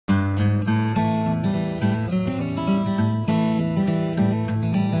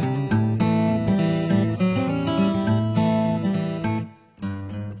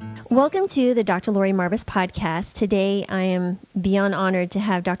Welcome to the Dr. Lori Marbas podcast. Today, I am beyond honored to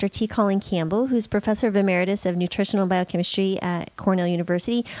have Dr. T. Colleen Campbell, who's Professor of Emeritus of Nutritional Biochemistry at Cornell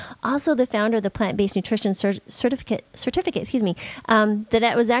University, also the founder of the Plant-Based Nutrition Certificate,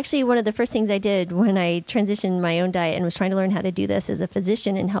 that was actually one of the first things I did when I transitioned my own diet and was trying to learn how to do this as a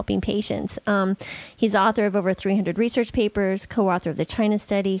physician and helping patients. He's the author of over 300 research papers, co-author of the China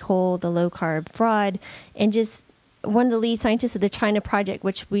Study, Whole, the Low-Carb Fraud, and just one of the lead scientists of the China Project,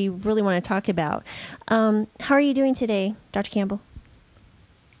 which we really want to talk about. How are you doing today, Dr. Campbell?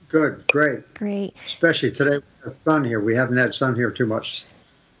 Good, great. Great. Especially today with the sun here. We haven't had sun here too much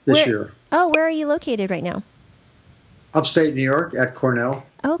this year. Oh, where are you located right now? Upstate New York at Cornell,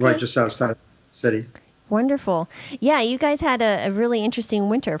 okay. Right just outside the city. Wonderful. Yeah, you guys had a really interesting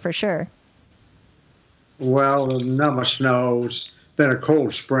winter for sure. Well, not much snow. It's been a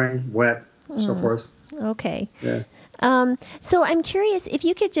cold spring, wet, so forth. Okay. Yeah. So I'm curious if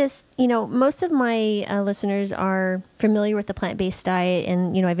you could just, most of my listeners are familiar with the plant-based diet,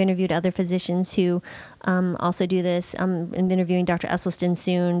 and, I've interviewed other physicians who also do this. I'm interviewing Dr. Esselstyn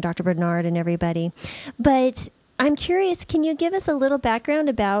soon, Dr. Bernard, and everybody. But I'm curious, can you give us a little background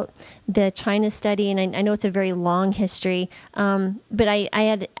about the China study? And I know it's a very long history, but I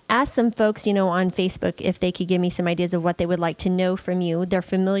had asked some folks, on Facebook if they could give me some ideas of what they would like to know from you. They're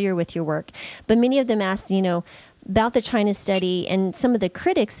familiar with your work. But many of them asked, about the China study and some of the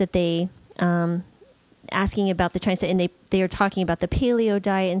critics that they asking about the China study, and they are talking about the paleo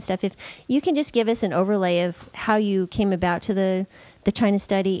diet and stuff. If you can just give us an overlay of how you came about to the China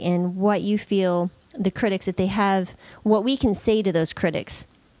study and what you feel the critics that they have, what we can say to those critics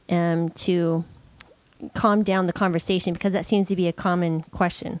to calm down the conversation, because that seems to be a common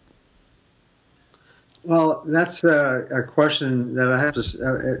question. Well, that's a question that I have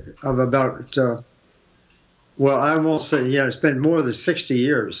to about. I won't say. Yeah, it's been more than 60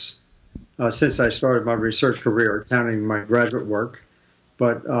 years since I started my research career, counting my graduate work.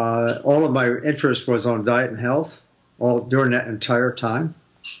 But all of my interest was on diet and health, all during that entire time.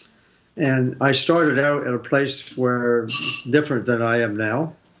 And I started out at a place where it's different than I am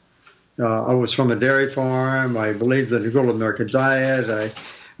now. I was from a dairy farm. I believed in the good American diet. I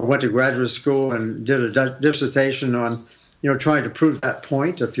went to graduate school and did a dissertation on, trying to prove that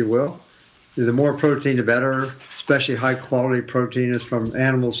point, if you will. The more protein, the better, especially high-quality protein is from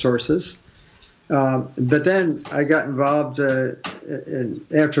animal sources. But then I got involved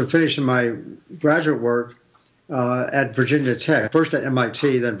after finishing my graduate work at Virginia Tech, first at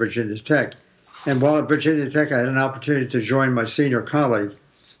MIT, then Virginia Tech. And while at Virginia Tech, I had an opportunity to join my senior colleague.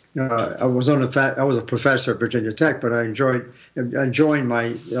 I was a professor at Virginia Tech, but I joined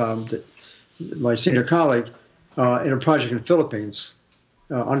my senior colleague in a project in the Philippines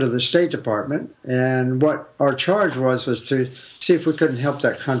under the State Department. And what our charge was to see if we couldn't help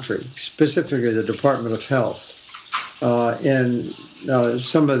that country, specifically the Department of Health, in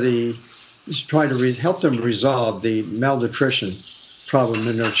some of the trying to help them resolve the malnutrition problem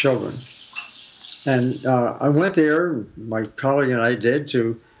in their children. And I went there, my colleague and I did,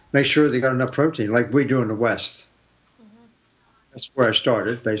 to make sure they got enough protein, like we do in the West. Mm-hmm. That's where I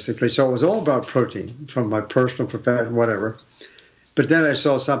started, basically. So it was all about protein, from my personal profession, whatever. But then I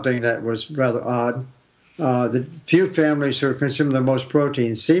saw something that was rather odd. The few families who are consuming the most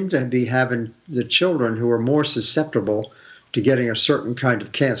protein seem to be having the children who are more susceptible to getting a certain kind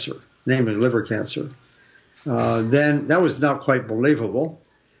of cancer, namely liver cancer. Then that was not quite believable.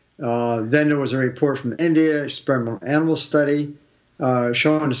 Then there was a report from India, experimental animal study,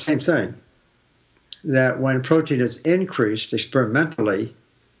 showing the same thing, that when protein is increased experimentally,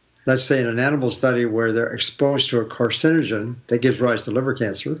 let's say in an animal study where they're exposed to a carcinogen that gives rise to liver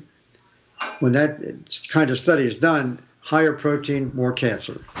cancer, when that kind of study is done, higher protein, more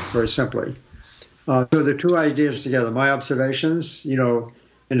cancer, very simply. So the two ideas together, my observations, in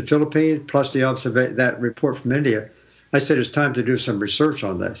the Philippines, plus that report from India, I said it's time to do some research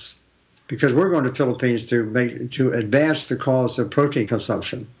on this, because we're going to the Philippines to advance the cause of protein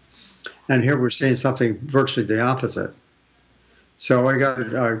consumption. And here we're seeing something virtually the opposite. So I got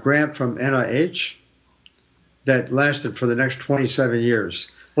a grant from NIH that lasted for the next 27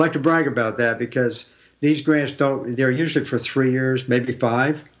 years. I like to brag about that because these grants they're usually for 3 years, maybe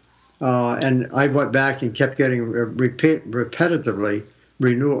 5. And I went back and kept getting repetitively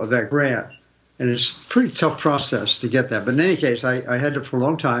renewal of that grant. And it's a pretty tough process to get that. But in any case, I had it for a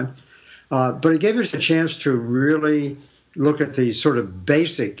long time. But it gave us a chance to really look at the sort of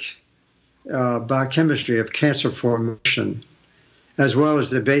basic biochemistry of cancer formation, as well as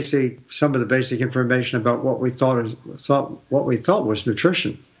some of the basic information about what we thought was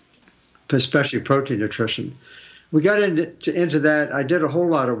nutrition, especially protein nutrition. we got into that. I did a whole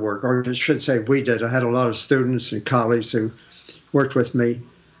lot of work, or I should say we did. I had a lot of students and colleagues who worked with me,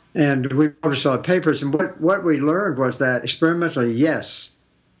 and we published a lot of papers. And what we learned was that experimentally, yes,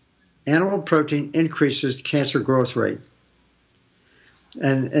 animal protein increases cancer growth rate.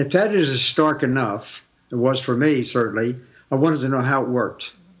 And if that is stark enough, it was for me certainly, I wanted to know how it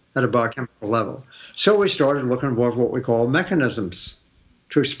worked at a biochemical level. So we started looking at what we call mechanisms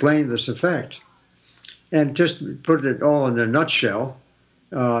to explain this effect. And just put it all in a nutshell,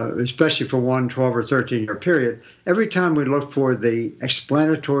 especially for one 12 or 13-year period, every time we looked for the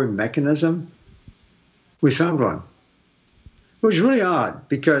explanatory mechanism, we found one. It was really odd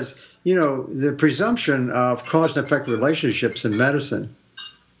because, the presumption of cause and effect relationships in medicine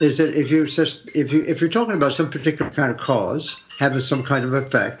is that if you're talking about some particular kind of cause having some kind of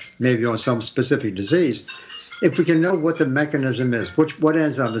effect, maybe on some specific disease, if we can know what the mechanism is, what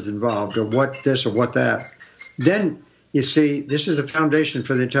enzyme is involved, or what this or what that, then you see this is a foundation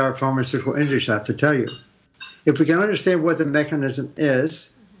for the entire pharmaceutical industry, I have to tell you. If we can understand what the mechanism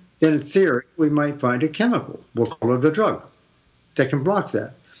is, then in theory we might find a chemical, we'll call it a drug, that can block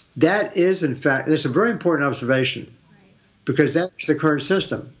that. That is, in fact, it's a very important observation, because that's the current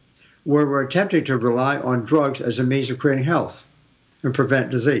system, where we're attempting to rely on drugs as a means of creating health and prevent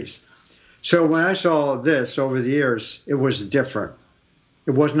disease. So when I saw this over the years, it was different.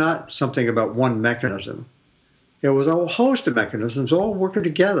 It was not something about one mechanism. It was a whole host of mechanisms all working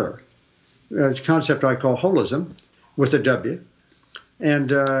together. A concept I call holism, with a W,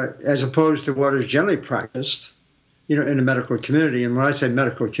 and as opposed to what is generally practiced, in the medical community. And when I say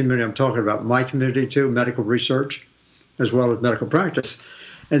medical community, I'm talking about my community too, medical research, as well as medical practice.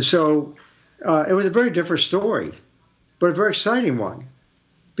 And so it was a very different story, but a very exciting one.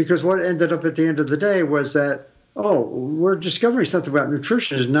 Because what ended up at the end of the day was that, we're discovering something about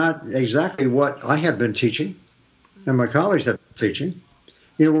nutrition is not exactly what I had been teaching and my colleagues have been teaching.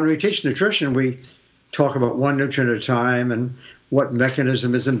 When we teach nutrition, we talk about one nutrient at a time and what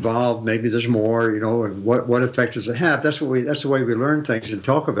mechanism is involved. Maybe there's more, and what effect does it have? That's the way we learn things and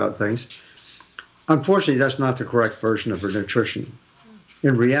talk about things. Unfortunately, that's not the correct version of nutrition.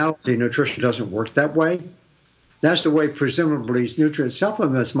 In reality, nutrition doesn't work that way. That's the way presumably nutrient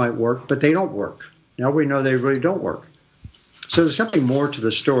supplements might work, but they don't work. Now we know they really don't work. So there's something more to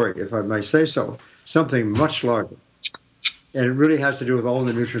the story, if I may say so, something much larger. And it really has to do with all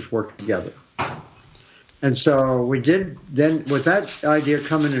the nutrients working together. And so we did, then with that idea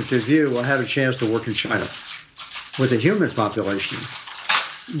coming into view, I had a chance to work in China with a human population.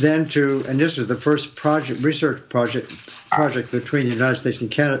 And this was the first research project between the United States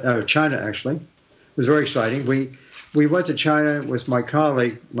and China, actually. It was very exciting. We went to China with my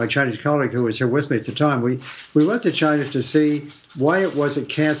Chinese colleague who was here with me at the time. We went to China to see why it was that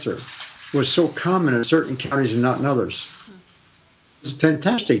cancer was so common in certain counties and not in others. There's a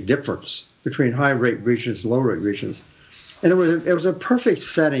fantastic difference between high-rate regions and low-rate regions. And it was a perfect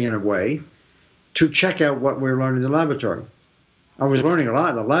setting, in a way, to check out what we were learning in the laboratory. I was learning a lot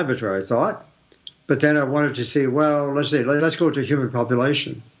in the laboratory, I thought, but then I wanted to see, let's go to the human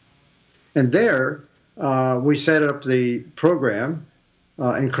population. And there, we set up the program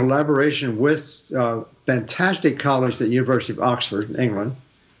in collaboration with fantastic colleagues at the University of Oxford, England,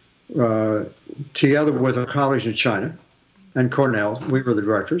 together with a college in China and Cornell. We were the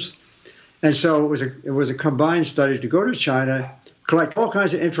directors. And so it was a combined study to go to China, collect all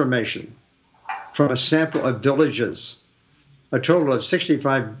kinds of information from a sample of villages, a total of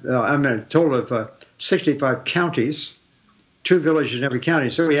 65 counties, 2 villages in every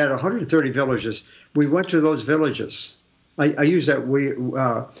county. So we had 130 villages. We went to those villages. I use that word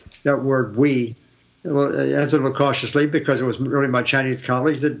 "we" a little cautiously because it was really my Chinese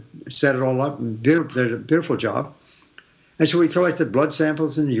colleagues that set it all up and did a beautiful job. And so we collected blood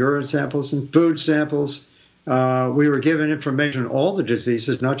samples and urine samples and food samples. We were given information on all the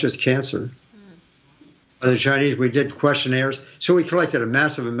diseases, not just cancer. The Chinese, we did questionnaires. So we collected a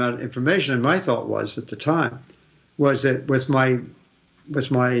massive amount of information. And my thought was, at the time, was that with my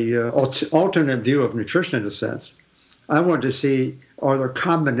alternate view of nutrition, in a sense, I wanted to see, are there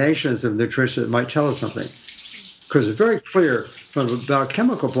combinations of nutrition that might tell us something? Because it's very clear from a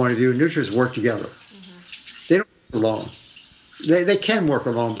biochemical point of view, nutrients work together. Mm-hmm. They don't work alone. They can work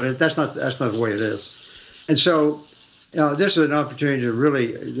alone, but that's not the way it is. And so this is an opportunity to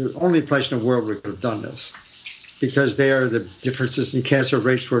really, the only place in the world we could have done this, because there the differences in cancer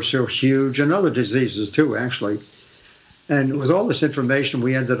rates were so huge, and other diseases too, actually. And with all this information,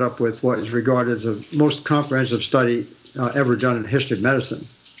 we ended up with what is regarded as the most comprehensive study ever done in the history of medicine.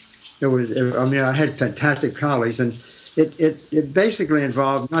 I had fantastic colleagues, and it basically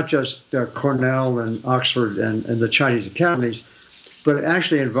involved not just Cornell and Oxford and the Chinese academies, but it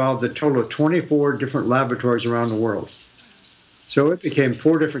actually involved a total of 24 different laboratories around the world. So it became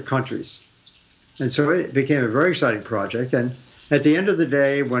 4 different countries. And so it became a very exciting project. And at the end of the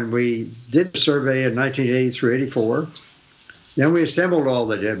day, when we did the survey in 1983-84, then we assembled all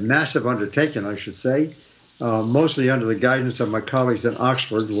the data, massive undertaking, I should say, mostly under the guidance of my colleagues in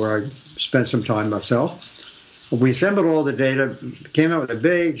Oxford, where I spent some time myself. We assembled all the data, came out with a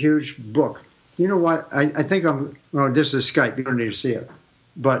big, huge book. You know what? I think well, this is Skype. You don't need to see it.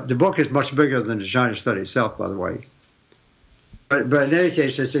 But the book is much bigger than the China study itself, by the way. But in any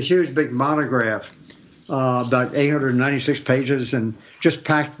case, it's a huge, big monograph, about 896 pages and just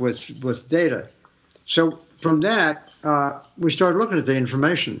packed with data. So from that, we started looking at the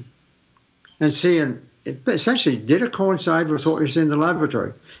information and seeing, essentially, did it coincide with what we see in the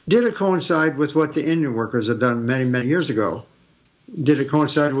laboratory? Did it coincide with what the Indian workers had done many, many years ago? Did it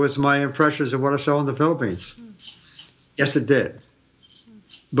coincide with my impressions of what I saw in the Philippines? Yes, it did.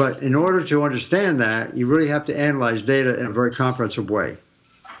 But in order to understand that, you really have to analyze data in a very comprehensive way.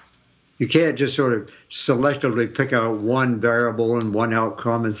 You can't just sort of selectively pick out one variable and one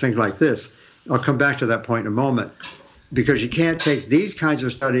outcome and things like this. I'll come back to that point in a moment. Because you can't take these kinds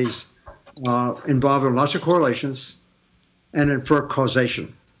of studies involving lots of correlations and infer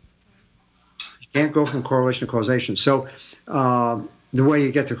causation. You can't go from correlation to causation. So the way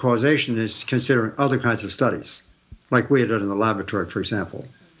you get to causation is considering other kinds of studies, like we had done in the laboratory, for example.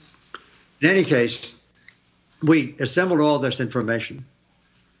 In any case, we assembled all this information.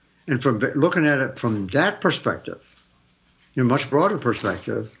 And from looking at it from that perspective, in a much broader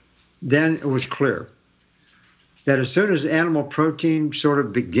perspective, then it was clear that as soon as animal protein sort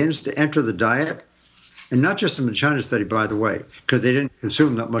of begins to enter the diet, and not just in the China study, by the way, because they didn't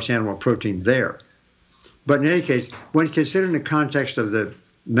consume that much animal protein there. But in any case, when considering the context of the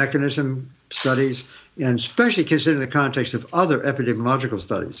mechanism studies, and especially considering the context of other epidemiological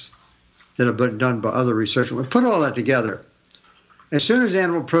studies that have been done by other researchers, we put all that together. As soon as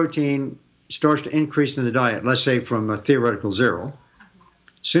animal protein starts to increase in the diet, let's say from a theoretical 0,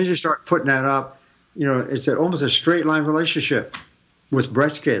 as soon as you start putting that up, you know, it's almost a straight line relationship with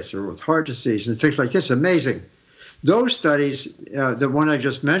breast cancer, with heart disease, and things like this. Amazing. Those studies, the one I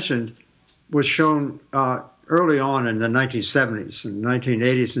just mentioned, was shown early on in the 1970s and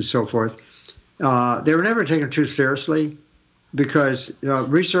 1980s and so forth. They were never taken too seriously because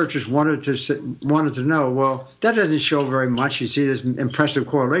researchers wanted to know, well, that doesn't show very much. You see this impressive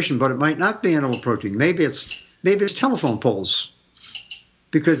correlation, but it might not be animal protein. Maybe it's telephone poles,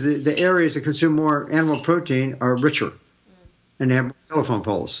 because the areas that consume more animal protein are richer, and they have more telephone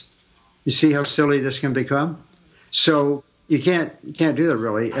poles. You see how silly this can become? So you can't do that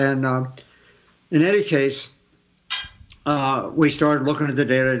really. And in any case, we started looking at the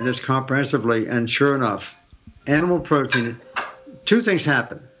data just comprehensively, and sure enough, animal protein, 2 things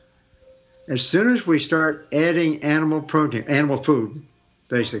happen. As soon as we start adding animal protein, animal food,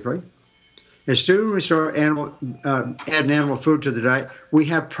 basically, as soon as we start adding animal food to the diet, we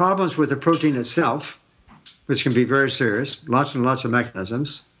have problems with the protein itself, which can be very serious, lots and lots of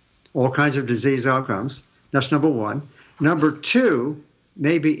mechanisms, all kinds of disease outcomes. That's number 1. Number 2,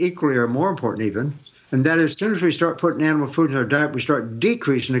 maybe equally or more important even, and that is as soon as we start putting animal food in our diet, we start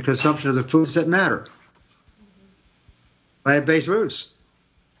decreasing the consumption of the foods that matter. Plant-based foods.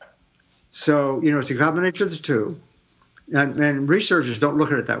 So, you know, it's a combination of the 2. And researchers don't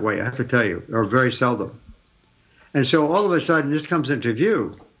look at it that way, I have to tell you, or very seldom. And so all of a sudden this comes into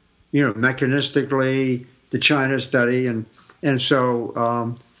view, you know, mechanistically, the China study. And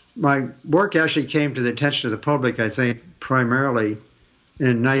so my work actually came to the attention of the public, I think, primarily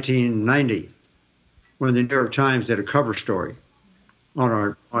in 1990, when the New York Times did a cover story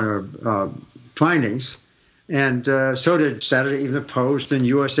on our findings. And so did Saturday Evening Post and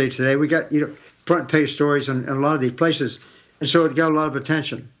USA Today. We got, you know, front page stories in a lot of these places. And so it got a lot of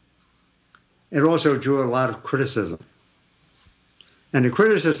attention. It also drew a lot of criticism. And the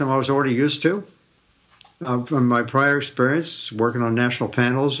criticism I was already used to from my prior experience working on national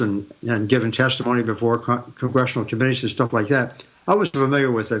panels and giving testimony before congressional committees and stuff like that. I was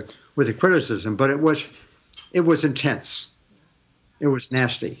familiar with the criticism, but it was intense. It was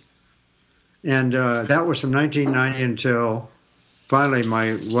nasty. And that was from 1990 until finally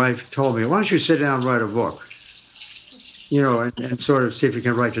my wife told me, why don't you sit down and write a book? You know, and sort of see if you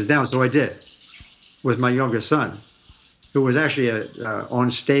can write this down. So I did, with my youngest son, who was actually on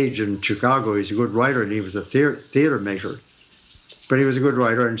stage in Chicago. He's a good writer, and he was a theater major. But he was a good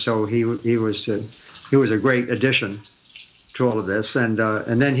writer, and so he was a great addition to all of this. And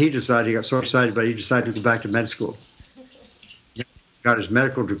then he got so excited, but he decided to go back to med school. got his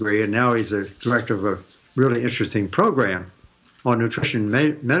medical degree, and now he's the director of a really interesting program on nutrition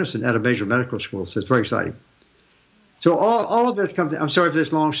medicine at a major medical school. So it's very exciting. So all of this comes. I'm sorry for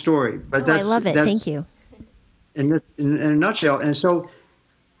this long story, but I love it. Thank you. In a nutshell, and so,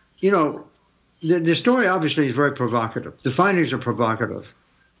 the story obviously is very provocative. The findings are provocative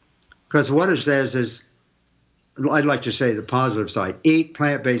because what it says is, I'd like to say the positive side: eat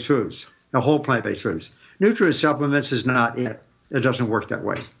plant-based foods, whole plant-based foods. Nutrient supplements is not it. It doesn't work that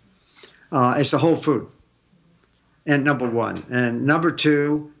way. It's the whole food. And number one. And number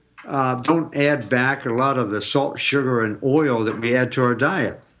two, don't add back a lot of the salt, sugar, and oil that we add to our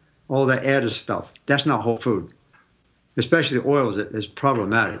diet. All that added stuff. That's not whole food. Especially the oils is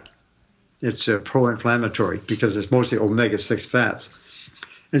problematic. It's pro-inflammatory because it's mostly omega-6 fats.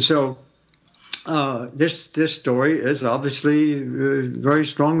 And so this story is obviously very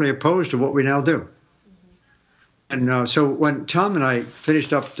strongly opposed to what we now do. And so when Tom and I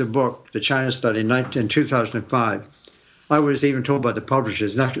finished up the book, the China study, in 2005, I was even told by the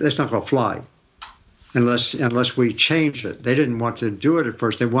publishers, that's not going to fly unless we change it. They didn't want to do it at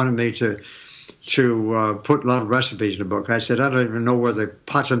first. They wanted me to put a lot of recipes in the book. I said, I don't even know where the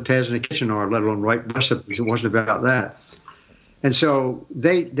pots and pans in the kitchen are, let alone write recipes. It wasn't about that. And so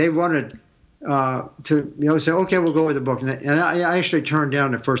they wanted to say, okay, we'll go with the book. And I actually turned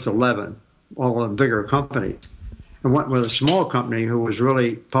down the first 11, all in bigger companies, and went with a small company who was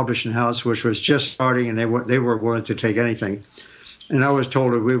really publishing house, which was just starting, and they were willing to take anything. And I was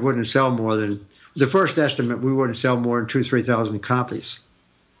told that we wouldn't sell more than, the first estimate, we wouldn't sell more than 2,000-3,000 copies.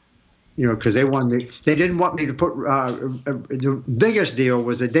 Because they didn't want me to put, the biggest deal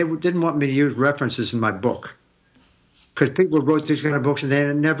was that they didn't want me to use references in my book. Because people wrote these kind of books and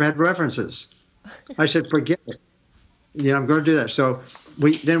they never had references. I said, forget it. I'm going to do that. So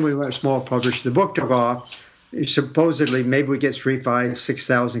we went small published. The book took off. Supposedly, maybe we get 3,000, 5,000,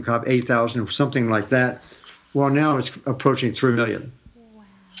 6,000 copies, 8,000, something like that. Well, now it's approaching 3 million. Wow.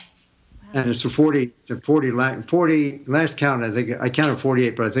 And it's 40 last count, I counted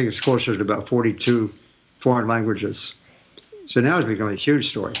 48, but I think it's closer to about 42 foreign languages. So now it's becoming a huge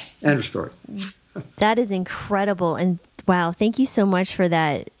story. End of story. That is incredible. And wow, thank you so much for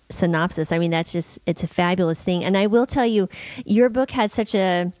that synopsis. I mean, it's a fabulous thing. And I will tell you, your book had such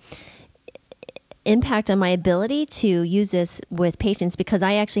a impact on my ability to use this with patients, because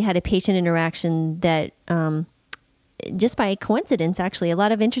I actually had a patient interaction that just by coincidence, actually, a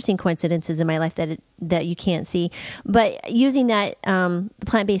lot of interesting coincidences in my life that you can't see. But using that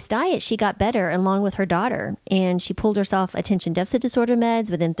plant-based diet, she got better along with her daughter. And she pulled herself attention deficit disorder meds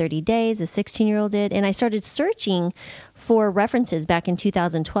within 30 days, a 16-year-old did. And I started searching for references back in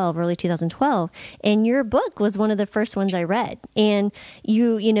 2012, early 2012. And your book was one of the first ones I read. And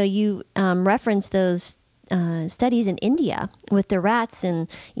you referenced those studies in India with the rats and,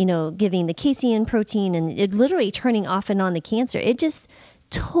 giving the casein protein and it literally turning off and on the cancer. It just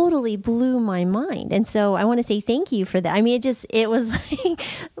totally blew my mind. And so I want to say thank you for that. I mean, it was like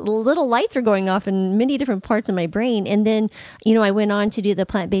little lights are going off in many different parts of my brain. And then, I went on to do the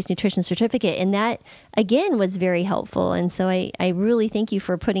plant-based nutrition certificate, and that again was very helpful. And so I really thank you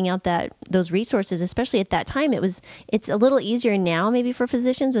for putting out those resources, especially at that time. It's a little easier now maybe for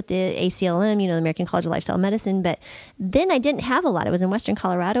physicians with the ACLM, the American College of Lifestyle Medicine. But then I didn't have a lot. I was in Western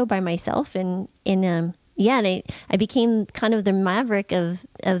Colorado by myself and I became kind of the maverick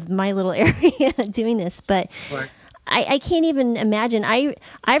of my little area doing this. But right. I can't even imagine.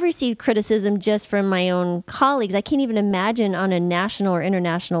 I've received criticism just from my own colleagues. I can't even imagine on a national or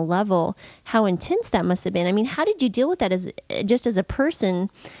international level how intense that must have been. I mean, how did you deal with that as a person?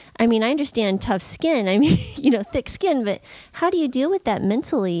 I mean, I understand tough skin. I mean, thick skin, but how do you deal with that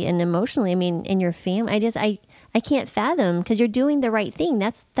mentally and emotionally? I mean, in your family, I can't fathom, because you're doing the right thing.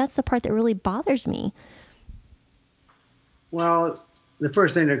 That's the part that really bothers me. Well, the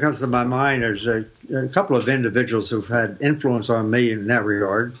first thing that comes to my mind is a couple of individuals who've had influence on me in that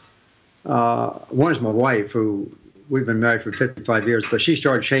regard. One is my wife, who we've been married for 55 years, but she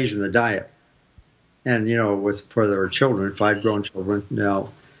started changing the diet. And, for their children, 5 grown children now.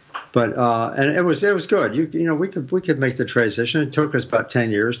 But and it was good. We could make the transition. It took us about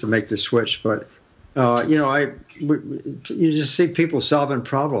 10 years to make the switch, but you just see people solving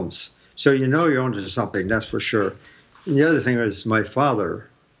problems, so you're onto something. That's for sure. And the other thing is my father,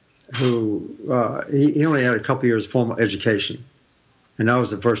 who he only had a couple years of formal education, and I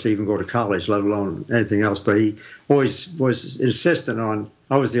was the first to even go to college, let alone anything else. But he always was insistent on.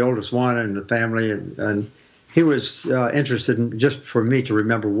 I was the oldest one in the family, and he was interested in just for me to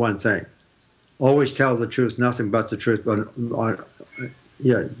remember one thing: always tell the truth, nothing but the truth, but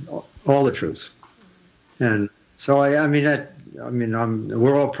all the truth. And so I mean that I mean,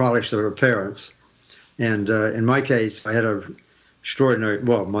 we're all products of our parents. And in my case, I had a extraordinary,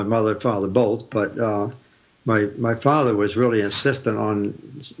 well, my mother and father both, but my father was really insistent on,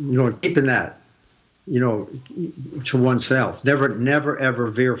 keeping that, to oneself. Never, ever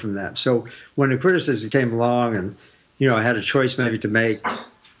veer from that. So when the criticism came along and, I had a choice maybe to make,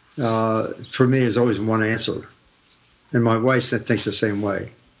 for me, there's always one answer. And my wife thinks the same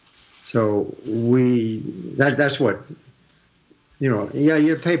way. So that's what,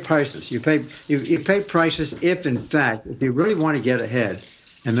 you pay prices. You pay prices if, in fact, if you really want to get ahead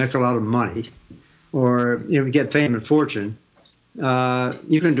and make a lot of money, or get fame and fortune,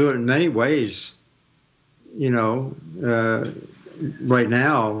 you can do it in many ways. Right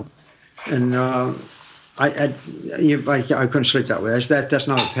now, and I couldn't sleep that way. That's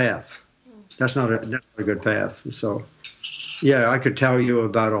not a path. That's not a good path. So, yeah, I could tell you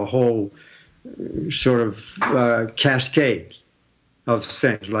about a whole sort of cascade of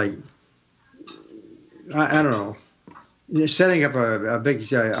things, like I don't know, setting up a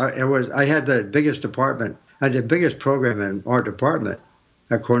big. I had the biggest department. I had the biggest program in our department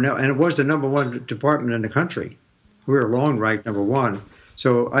at Cornell, and it was the #1 department in the country. We were long ranked #1.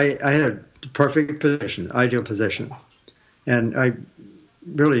 So I had a perfect position, ideal position, and I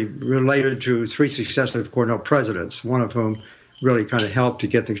really related to 3 successive Cornell presidents, one of whom really kind of helped to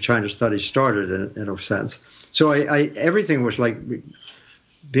get the China studies started in a sense. So everything was like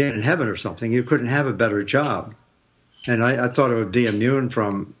being in heaven or something. You couldn't have a better job. And I thought I would be immune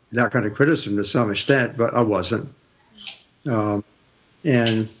from that kind of criticism to some extent, but I wasn't.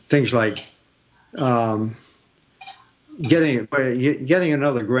 And things like getting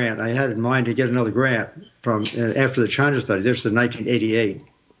another grant. I had in mind to get another grant from after the China study. This was in 1988,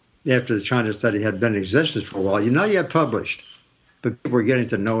 after the China study had been in existence for a while. You had published, but people were getting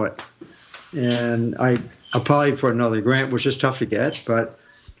to know it. And I applied for another grant, which is tough to get, but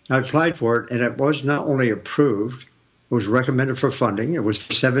I applied for it, and it was not only approved, it was recommended for funding. It was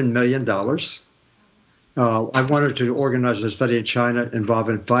 $7 million. I wanted to organize a study in China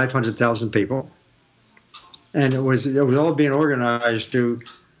involving 500,000 people. And it was all being organized to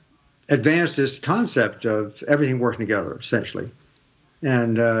advance this concept of everything working together, essentially.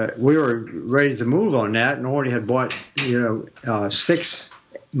 And we were ready to move on that, and already had bought, 6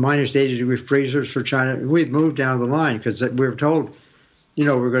 -80-degree freezers for China. We'd moved down the line because we were told, we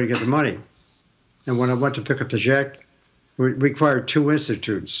were going to get the money. And when I went to pick up the check, we required 2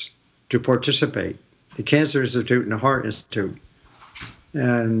 institutes to participate: the Cancer Institute and the Heart Institute.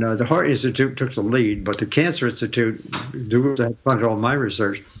 And the Heart Institute took the lead, but the Cancer Institute, the group that had funded all my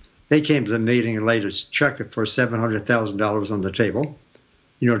research, they came to the meeting and laid a check for $700,000 on the table,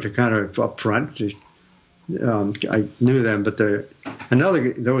 to kind of up front. I knew them, but there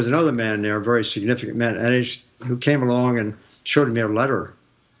was another man there, a very significant man, who came along and showed me a letter.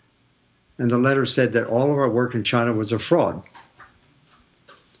 And the letter said that all of our work in China was a fraud.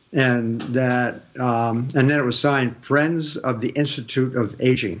 And that, and then it was signed Friends of the Institute of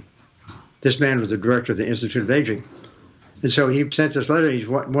Aging. This man was the director of the Institute of Aging. And so he sent this letter.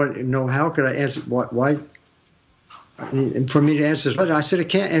 How could I answer, why? And for me to answer this letter, I said, I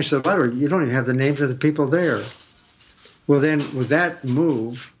can't answer the letter. You don't even have the names of the people there. Well, then with that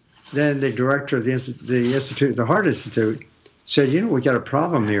move, then the director of the Institute, the Heart Institute, said, we got a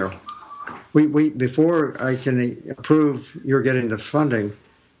problem here. Before I can approve you're getting the funding,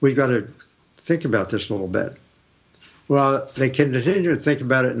 we've got to think about this a little bit. Well, they continued to think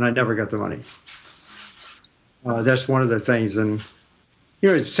about it, and I never got the money. That's one of the things. And,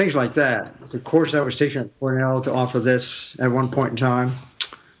 it's things like that. The course I was teaching at Cornell to offer this at one point in time,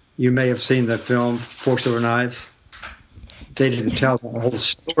 you may have seen the film Forks Over Knives. They didn't tell the whole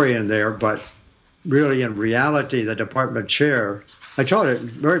story in there, but really in reality, the department chair, I taught it,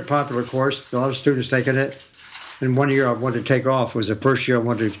 very popular course, a lot of students taking it. And one year I wanted to take off was the first year I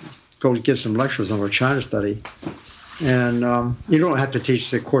wanted to go give some lectures on our China study. And you don't have to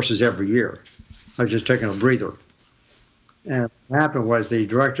teach the courses every year. I was just taking a breather. And what happened was the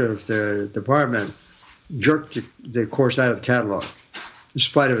director of the department jerked the course out of the catalog, in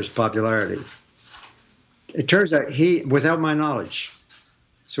spite of its popularity. It turns out without my knowledge.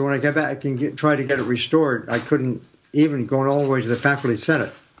 So when I got back and tried to get it restored, I couldn't even go all the way to the faculty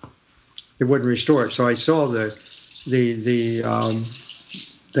senate. It wouldn't restore it. So I saw the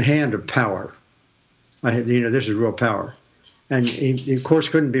hand of power. I had, this is real power. And the course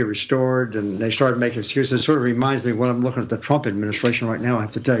couldn't be restored, and they started making excuses. It sort of reminds me of when I'm looking at the Trump administration right now, I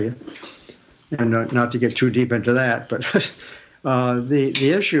have to tell you. And not to get too deep into that, but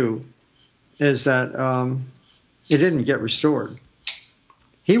the issue is that it didn't get restored.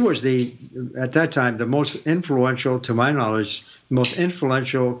 He was at that time, the most influential, to my knowledge, the most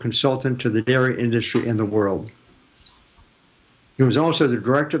influential consultant to the dairy industry in the world. He was also the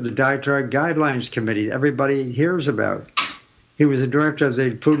director of the Dietary Guidelines Committee everybody hears about. He was the director of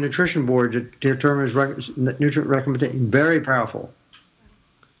the Food and Nutrition Board that determines nutrient recommendations. Very powerful.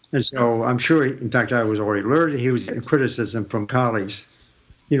 And so I'm sure, in fact, I was already learned, he was getting criticism from colleagues,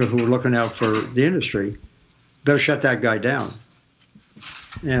 who were looking out for the industry. Better shut that guy down.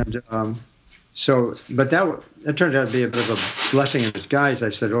 And but that turned out to be a bit of a blessing in disguise. I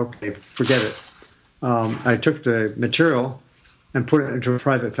said, okay, forget it. I took the material and put it into a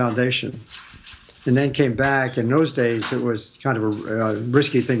private foundation, and then came back. In those days, it was kind of a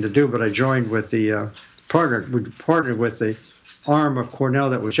risky thing to do, but I joined with the partnered with the arm of Cornell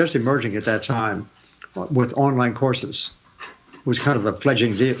that was just emerging at that time with online courses. It was kind of a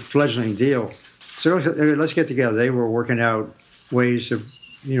fledgling deal. So let's get together. They were working out ways of,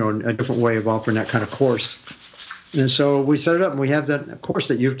 a different way of offering that kind of course. And so we set it up, and we have that course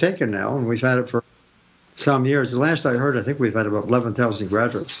that you've taken now, and we've had it for some years. The last I heard, I think we've had about 11,000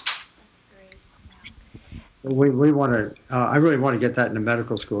 graduates. So we want to, I really want to get that into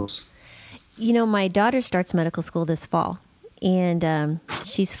medical schools. My daughter starts medical school this fall, and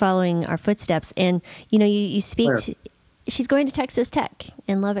she's following our footsteps. And, you speak to, she's going to Texas Tech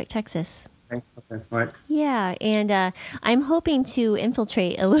in Lubbock, Texas. Okay, right. Yeah, and I'm hoping to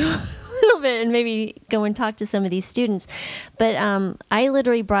infiltrate a little bit and maybe go and talk to some of these students. But I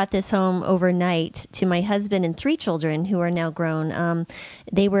literally brought this home overnight to my husband and 3 children who are now grown.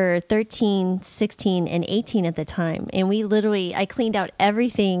 They were 13, 16, and 18 at the time. And I cleaned out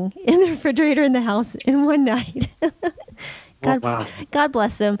everything in the refrigerator in the house in one night. God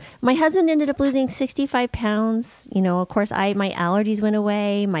bless them. My husband ended up losing 65 pounds. Of course, my allergies went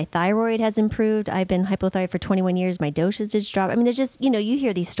away. My thyroid has improved. I've been hypothyroid for 21 years. My dosage dropped. I mean, there's just, you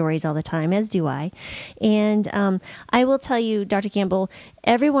hear these stories all the time, as do I. And I will tell you, Dr. Campbell,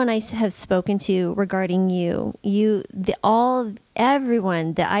 everyone I have spoken to regarding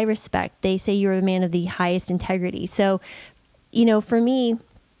everyone that I respect, they say you're a man of the highest integrity. So, for me,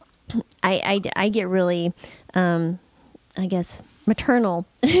 I get really... I guess, maternal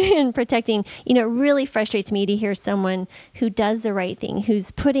in protecting. It really frustrates me to hear someone who does the right thing,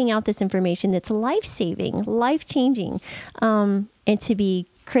 who's putting out this information that's life-saving, life-changing, and to be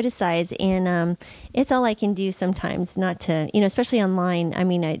criticized. And it's all I can do sometimes not to, especially online. I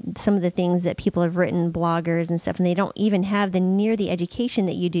mean, some of the things that people have written, bloggers and stuff, and they don't even have the education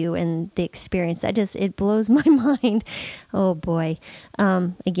that you do and the experience. It blows my mind. Oh boy.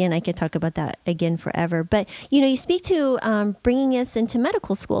 Again, I could talk about that again forever. But, you speak to bringing us into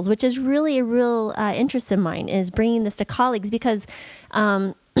medical schools, which is really a real interest of mine, is bringing this to colleagues, because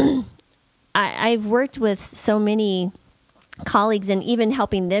I've worked with so many colleagues and even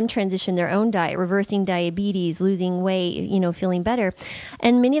helping them transition their own diet, reversing diabetes, losing weight, feeling better.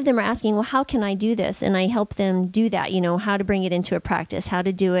 And many of them are asking, well, how can I do this? And I help them do that, how to bring it into a practice, how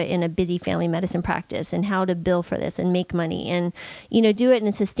to do it in a busy family medicine practice, and how to bill for this and make money and, do it in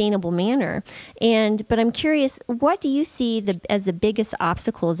a sustainable manner. But I'm curious, what do you see as the biggest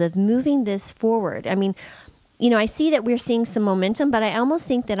obstacles of moving this forward? I mean, I see that we're seeing some momentum, but I almost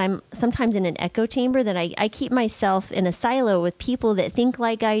think that I'm sometimes in an echo chamber, that I keep myself in a silo with people that think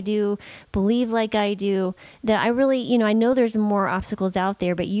like I do, believe like I do, that I really, I know there's more obstacles out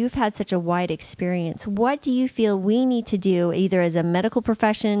there, but you've had such a wide experience. What do you feel we need to do, either as a medical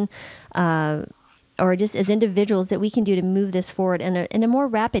profession or just as individuals, that we can do to move this forward in a more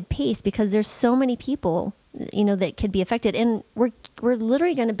rapid pace? Because there's so many people, that could be affected, and we're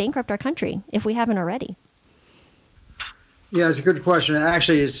literally going to bankrupt our country if we haven't already. Yeah, it's a good question.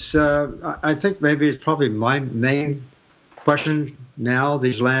 Actually, it's I think maybe it's probably my main question now,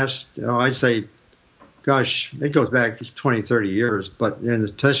 these last, I'd say, gosh, it goes back 20, 30 years, but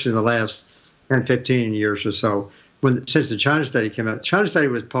especially in the last 10, 15 years or so, since the China study came out. China study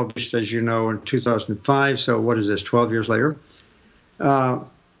was published, as you know, in 2005, so what is this, 12 years later? And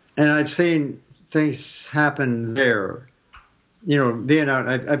I've seen things happen there. Being out,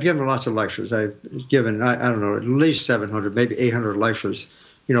 I've given lots of lectures. I've given, I don't know, at least 700, maybe 800 lectures,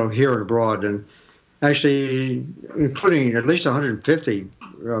 here and abroad, and actually including at least 150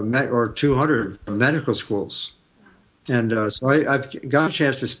 or 200 medical schools. And so I've got a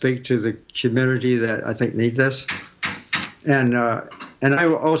chance to speak to the community that I think needs this. And I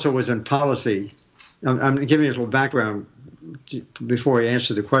also was in policy. I'm giving you a little background before I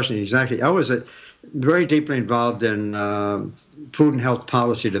answer the question exactly. I was very deeply involved in food and health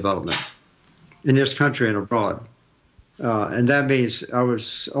policy development in this country and abroad. And that means I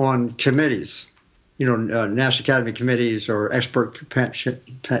was on committees, National Academy committees or expert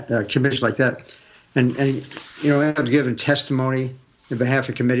committees like that, and have given testimony in behalf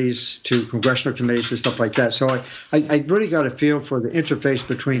of committees to congressional committees and stuff like that. So I really got a feel for the interface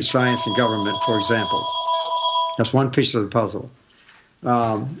between science and government, for example. That's one piece of the puzzle.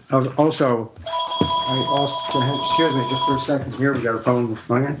 Also, excuse me just for a second here. We got a phone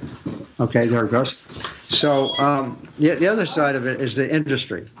ringing. Okay, there it goes. So the other side of it is the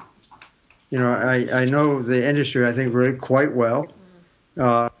industry. I know the industry, I think, really quite well.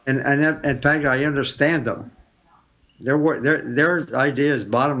 And in fact, I understand them. Their idea is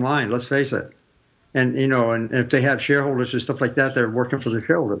bottom line, let's face it. And if they have shareholders and stuff like that, they're working for the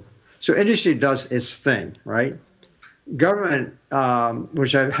shareholders. So industry does its thing, right? Government,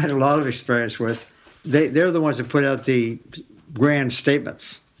 which I've had a lot of experience with, they're the ones that put out the grand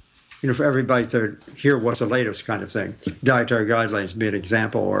statements, for everybody to hear what's the latest kind of thing. Dietary guidelines be an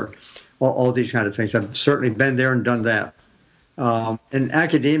example, or all these kind of things. I've certainly been there and done that. In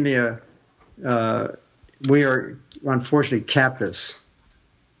academia, we are unfortunately captives.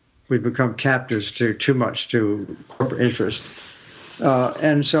 We've become captives to too much to corporate interest.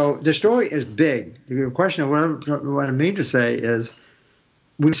 And so the story is big. The question of what I mean to say is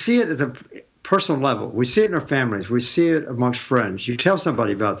we see it at a personal level. We see it in our families. We see it amongst friends. You tell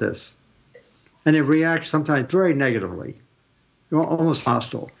somebody about this, and they react sometimes very negatively, almost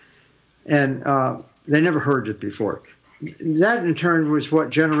hostile. And they never heard it before. That, in turn, was what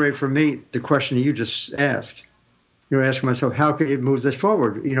generated for me the question you just asked. Asking myself, how can you move this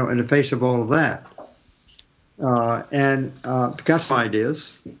forward, in the face of all of that? And got some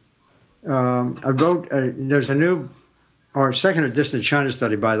ideas. I wrote, there's our second edition of China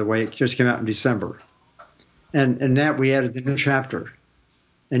study, by the way, it just came out in December. And in that we added the new chapter.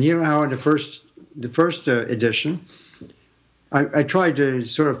 And how in the first edition, I tried to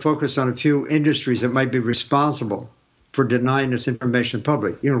sort of focus on a few industries that might be responsible for denying this information to the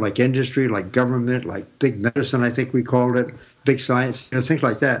public, like industry, like government, like big medicine, I think we called it, big science, things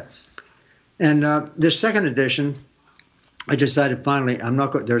like that. And this second edition, I decided finally,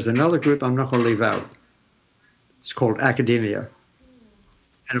 there's another group I'm not going to leave out. It's called academia.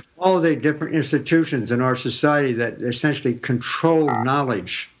 And of all the different institutions in our society that essentially control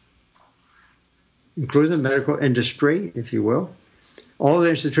knowledge, including the medical industry, if you will, all the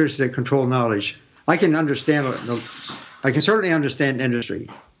institutions that control knowledge, I can certainly understand industry.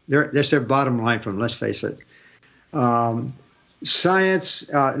 That's their bottom line from, let's face it. Science,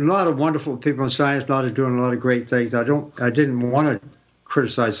 a lot of wonderful people in science, a lot of doing a lot of great things. I didn't want to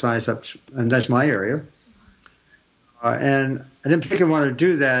criticize science, and that's my area. And I didn't particularly want to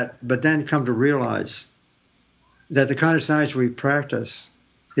do that, but then come to realize that the kind of science we practice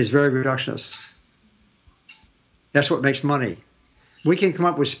is very reductionist. That's what makes money. We can come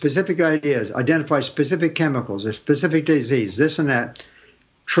up with specific ideas, identify specific chemicals, a specific disease, this and that.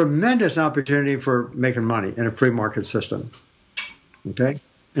 Tremendous opportunity for making money in a free market system. Okay?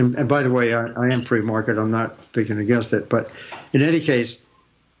 And by the way, I am free market. I'm not speaking against it. But in any case,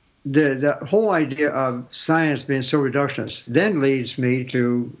 the whole idea of science being so reductionist then leads me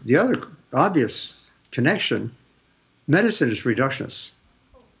to the other obvious connection. Medicine is reductionist.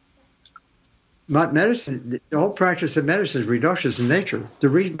 Medicine, the whole practice of medicine is reductionist in nature. The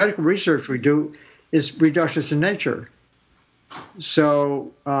medical research we do is reductionist in nature.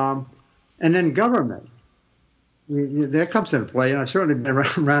 So, and then government, that comes into play, and I've certainly been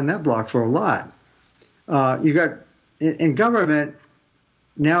around that block for a lot. You got, in government,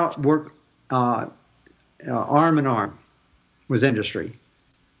 now work arm in arm with industry.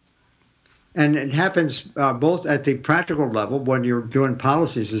 And it happens both at the practical level when you're doing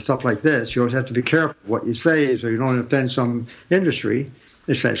policies and stuff like this. You always have to be careful what you say so you don't offend some industry,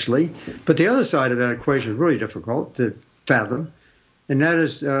 essentially. But the other side of that equation is really difficult to fathom, and that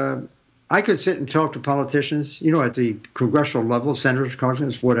is I could sit and talk to politicians, at the congressional level, senators,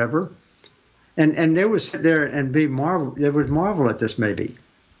 congressmen, whatever, and they would sit there and they would marvel at this maybe.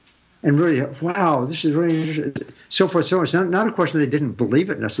 And really, wow, this is really interesting. So forth, so on. It's not a question they didn't believe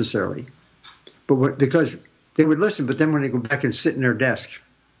it necessarily. But because they would listen, but then when they go back and sit in their desk,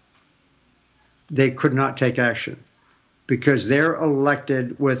 they could not take action because they're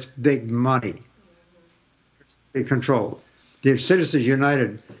elected with big money. They control. The Citizens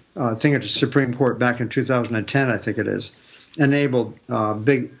United thing at the Supreme Court back in 2010, I think it is, enabled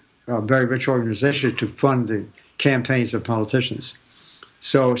big, very rich organizations to fund the campaigns of politicians.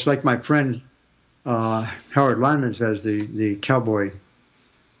 So it's like my friend Howard Lyman says, the cowboy,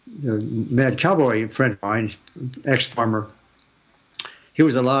 the mad cowboy friend of mine, ex-farmer, he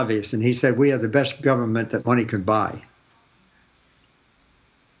was a lobbyist, and he said, we have the best government that money can buy.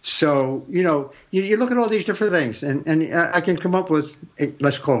 So, you look at all these different things, and I can come up with,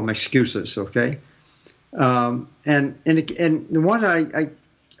 let's call them excuses, okay? And the one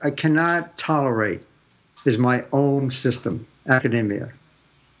I cannot tolerate is my own system, academia,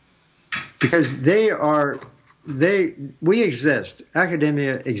 because we exist,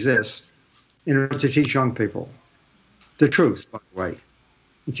 academia exists in order to teach young people the truth, by the way,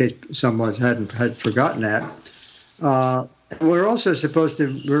 in case someone had forgotten that. We're also supposed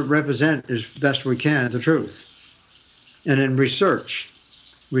to represent as best we can the truth. And in research,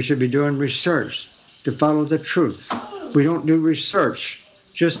 we should be doing research to follow the truth. We don't do research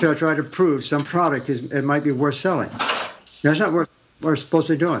just to try to prove some product it might be worth selling. That's not what we're supposed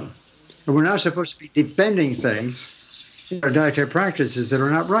to be doing. And we're not supposed to be defending things in our dietary practices that are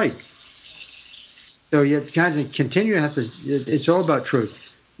not right. So you kind of continue to have to, it's all about truth.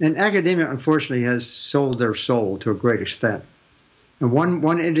 And academia, unfortunately, has sold their soul to a great extent. And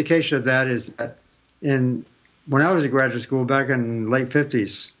one indication of that is that when I was in graduate school back in the late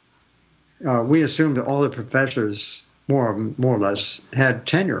 50s, we assumed that all the professors, more or less, had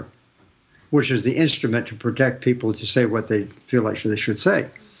tenure, which is the instrument to protect people to say what they feel like they should say.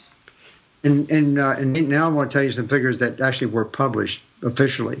 And now I want to tell you some figures that actually were published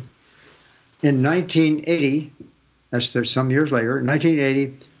officially. In 1980, that's some years later,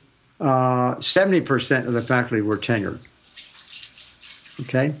 1980, 70% of the faculty were tenured.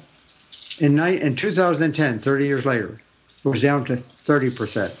 Okay? In 2010, 30 years later, it was down to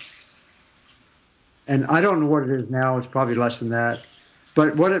 30%. And I don't know what it is now. It's probably less than that.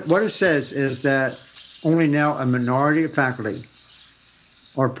 But what it says is that only now a minority of faculty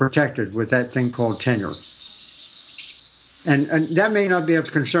are protected with that thing called tenure. And that may not be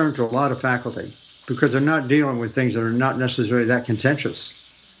of concern to a lot of faculty because they're not dealing with things that are not necessarily that contentious.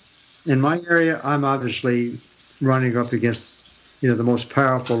 In my area, I'm obviously running up against, the most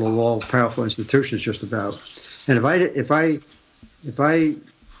powerful of all powerful institutions, just about. And if I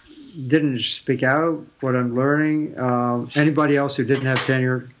didn't speak out what I'm learning, anybody else who didn't have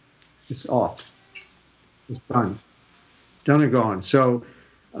tenure, it's off. It's done and gone. So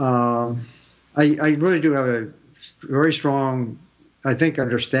I really do have a very strong, I think,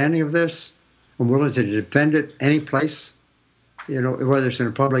 understanding of this. I'm willing to defend it any place, whether it's in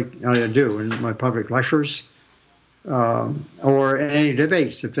a public, I do in my public lectures, or in any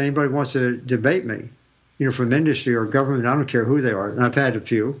debates. If anybody wants to debate me, from industry or government, I don't care who they are. And I've had a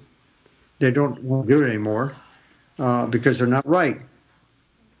few. They won't do it anymore because they're not right.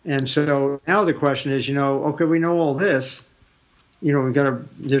 And so now the question is, okay, we know all this.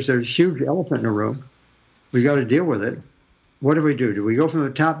 There's a huge elephant in the room. We got to deal with it. What do? Do we go from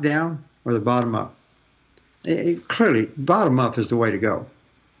the top down or the bottom up? Clearly, bottom up is the way to go.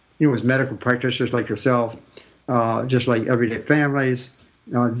 With medical practitioners like yourself, just like everyday families,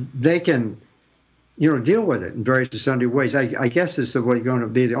 they can, deal with it in various Sunday ways. I guess it's the way going to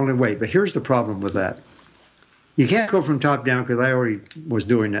be the only way. But here's the problem with that. You can't go from top down because I already was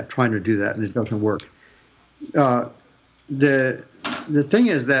doing that, trying to do that, and it doesn't work. The thing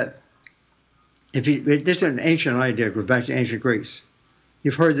is that this is an ancient idea. Go back to ancient Greece.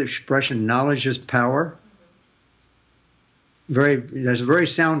 You've heard the expression "knowledge is power." That's a very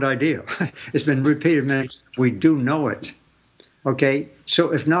sound idea. It's been repeated many times. We do know it. Okay,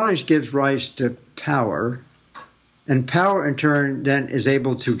 so if knowledge gives rise to power, and power in turn then is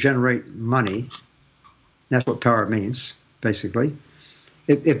able to generate money, that's what power means, basically.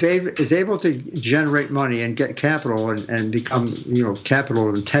 If they is able to generate money and get capital and become, capital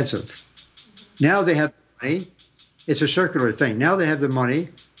intensive, now they have money. It's a circular thing. Now they have the money.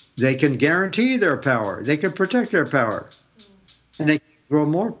 They can guarantee their power. They can protect their power. And they can grow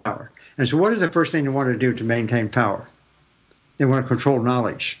more power. And so what is the first thing they want to do to maintain power? They want to control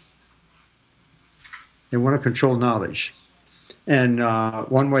knowledge. They want to control knowledge. And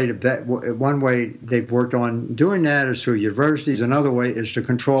one way they've worked on doing that is through universities. Another way is to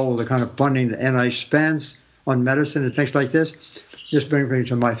control the kind of funding the NIH spends on medicine and things like this. This brings me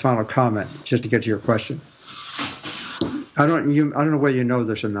to my final comment, just to get to your question. I don't know whether you know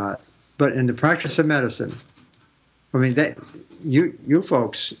this or not, but in the practice of medicine, I mean, you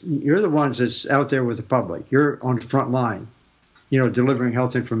folks, you're the ones that's out there with the public. You're on the front line, delivering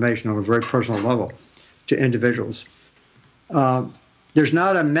health information on a very personal level to individuals. There's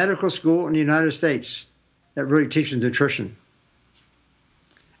not a medical school in the United States that really teaches nutrition.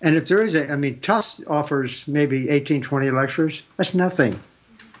 And if there is Tufts offers maybe 18, 20 lectures. That's nothing.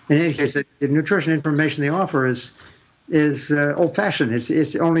 In any case, the nutrition information they offer is old-fashioned.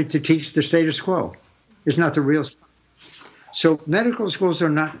 It's only to teach the status quo. It's not the real stuff. So medical schools are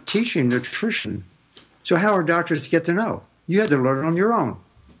not teaching nutrition. So how are doctors to get to know? You had to learn on your own.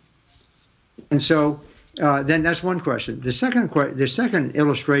 And so then that's one question. The second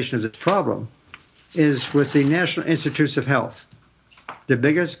illustration of this problem is with the National Institutes of Health, the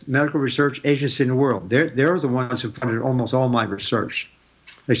biggest medical research agency in the world. They're the ones who funded almost all my research,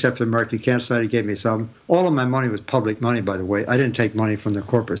 except for the American Cancer Society gave me some. All of my money was public money, by the way. I didn't take money from the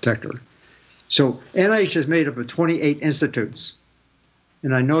corporate sector. So NIH is made up of 28 institutes,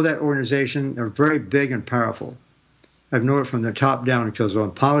 and I know that organization. They're very big and powerful. I've known it from the top down because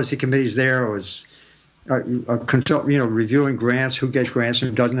on policy committees there, I was a consult, reviewing grants, who gets grants and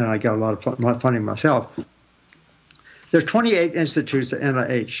who doesn't, and I got a lot of funding myself. There's 28 institutes at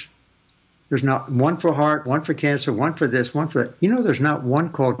NIH. There's not one for heart, one for cancer, one for this, one for that. There's not one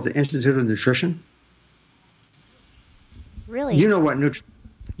called the Institute of Nutrition. Really? You know what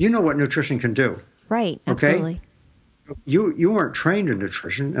nutrition can do. Right, absolutely. Okay? You weren't trained in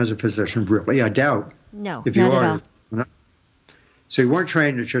nutrition as a physician, really, I doubt. No, if you not are, at all. So you weren't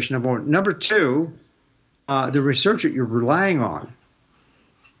trained in nutrition, number one. Number two, the research that you're relying on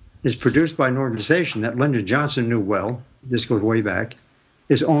is produced by an organization that Lyndon Johnson knew well. This goes way back.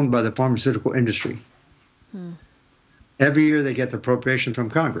 Is owned by the pharmaceutical industry. Every year they get the appropriation from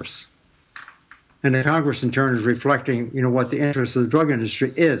Congress. And the Congress, in turn, is reflecting, what the interest of the drug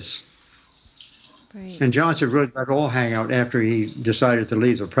industry is. Right. And Johnson really let it all hang out after he decided to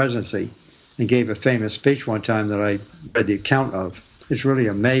leave the presidency and gave a famous speech one time that I read the account of. It's really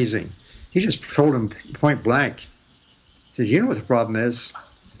amazing. He just told him point blank. He said, you know what the problem is?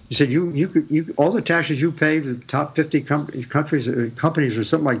 He said, you all the taxes you pay to the top 50 companies or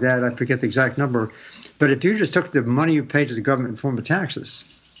something like that, I forget the exact number, but if you just took the money you pay to the government in form of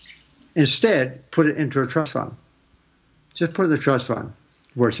taxes, instead put it into a trust fund. Just put it in the trust fund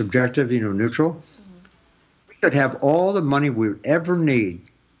where it's objective, neutral. We could have all the money we would ever need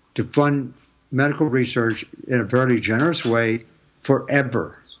to fund medical research in a very generous way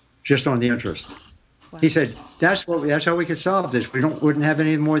forever, just on the interest. Wow. He said, that's how we could solve this. We wouldn't have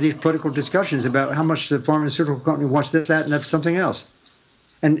any more of these political discussions about how much the pharmaceutical company wants this, that, and that's something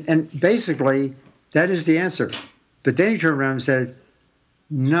else. And basically, that is the answer. But then he turned around and said,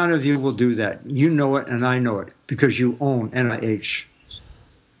 none of you will do that. You know it, and I know it, because you own NIH.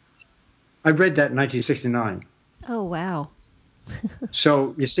 I read that in 1969. Oh, wow.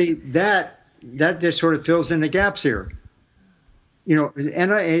 So, you see, that just sort of fills in the gaps here.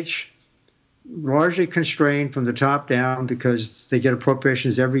 NIH, largely constrained from the top down because they get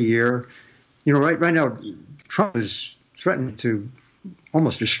appropriations every year. Right now, Trump is threatening to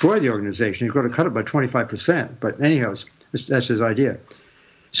almost destroy the organization. He's going to cut it by 25%. But anyhow, that's his idea.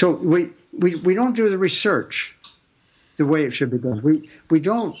 So we don't do the research the way it should be done. We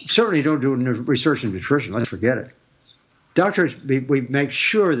certainly don't do research in nutrition. Let's forget it. Doctors, we make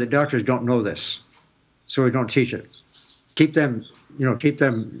sure that doctors don't know this, so we don't teach it. Keep them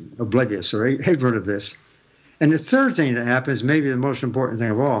oblivious or ignorant of this. And the third thing that happens, maybe the most important thing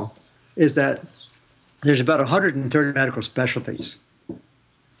of all, is that there's about 130 medical specialties.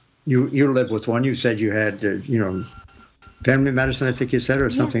 You live with one. You said you had, family medicine, I think you said, or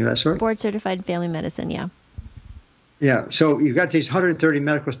something of that sort. Board certified family medicine, yeah. Yeah, so you've got these 130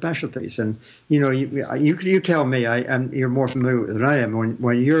 medical specialties, and you tell me. You're more familiar with it than I am.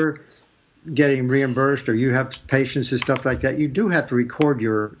 When you're getting reimbursed or you have patients and stuff like that, you do have to record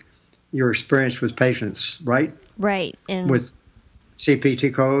your experience with patients, right? Right. And with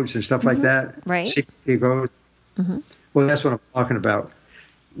CPT codes and stuff like that. Right. CPT codes. Well, that's what I'm talking about.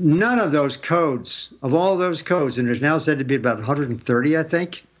 None of those codes, of all those codes, and there's now said to be about 130, I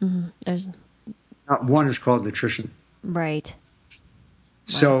think. There's not one is called nutrition. Right.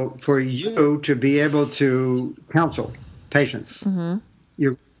 So for you to be able to counsel patients,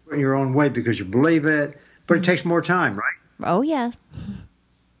 you're in your own way because you believe it, but it takes more time, right? Oh, yeah.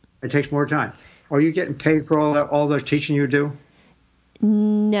 It takes more time. Are you getting paid for all those teaching you do?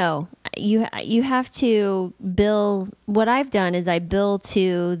 No. You have to bill. What I've done is I bill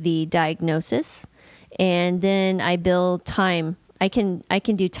to the diagnosis, and then I bill time. I can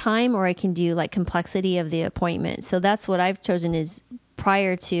do time, or I can do like complexity of the appointment. So that's what I've chosen is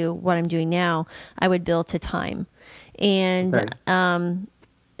prior to what I'm doing now, I would bill to time. And okay.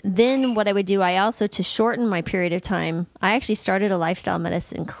 Then what I would do, I also, to shorten my period of time, I actually started a lifestyle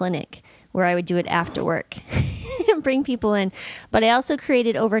medicine clinic where I would do it after work and bring people in. But I also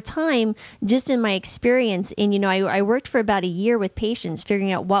created over time, just in my experience, and I worked for about a year with patients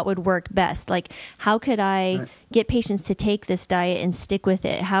figuring out what would work best. Like, how could I get patients to take this diet and stick with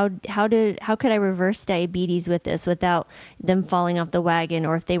it? How could I reverse diabetes with this without them falling off the wagon,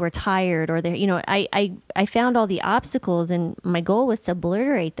 or if they were tired, or they, I found all the obstacles, and my goal was to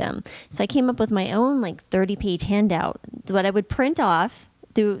obliterate them. So I came up with my own 30-page handout that I would print off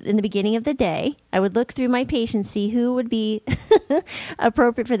through in the beginning of the day. I would look through my patients, see who would be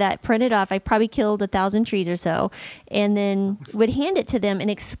appropriate for that, print it off. I probably killed 1,000 trees or so, and then would hand it to them and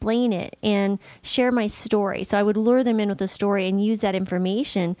explain it and share my story. So I would lure them in with a story and use that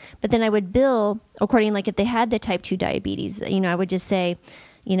information. But then I would bill according, like if they had the type 2 diabetes, I would just say,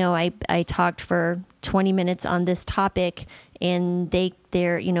 I talked for 20 minutes on this topic, and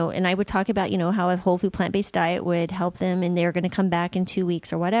and I would talk about, how a whole food plant-based diet would help them, and they're going to come back in 2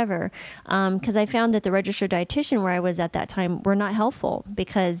 weeks or whatever. Because I found that the registered dietitian where I was at that time were not helpful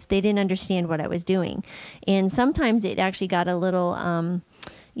because they didn't understand what I was doing. And sometimes it actually got a little,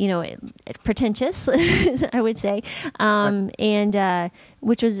 pretentious, I would say, and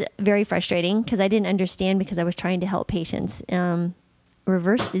which was very frustrating because I didn't understand because I was trying to help patients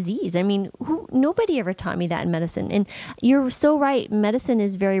reverse disease. I mean, nobody ever taught me that in medicine. And you're so right. Medicine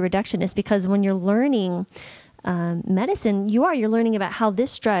is very reductionist because when you're learning medicine, you're learning about how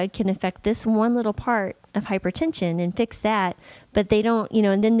this drug can affect this one little part of hypertension and fix that. But they don't,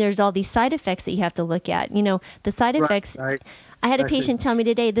 and then there's all these side effects that you have to look at. The side effects. I had a patient tell me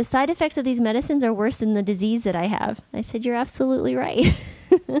today, the side effects of these medicines are worse than the disease that I have. I said, you're absolutely right.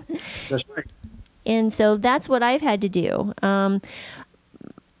 That's right. And so that's what I've had to do.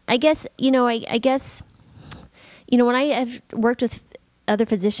 I guess, when I have worked with other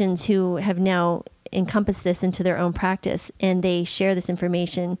physicians who have now encompassed this into their own practice and they share this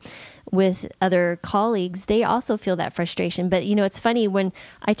information with other colleagues, they also feel that frustration. But, it's funny, when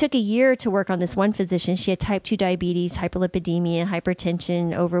I took a year to work on this one physician, she had type 2 diabetes, hyperlipidemia,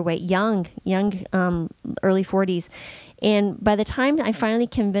 hypertension, overweight, young, early 40s. And by the time I finally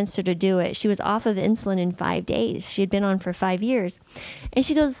convinced her to do it, she was off of insulin in 5 days. She had been on for 5 years. And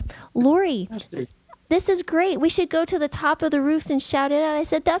she goes, Lori, this is great. We should go to the top of the roofs and shout it out. I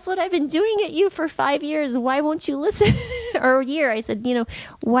said, that's what I've been doing at you for 5 years. Why won't you listen? Or a year. I said,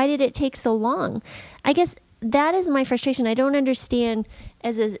 why did it take so long? I guess that is my frustration. I don't understand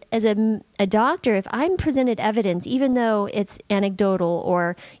as a doctor, if I'm presented evidence, even though it's anecdotal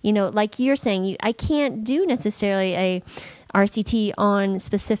or, like you're saying, I can't do necessarily a RCT on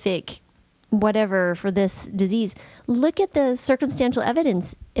specific whatever for this disease. Look at the circumstantial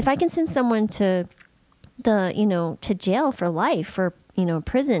evidence. If I can send someone to to jail for life, for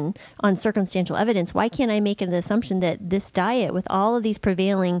prison on circumstantial evidence, why can't I make an assumption that this diet, with all of these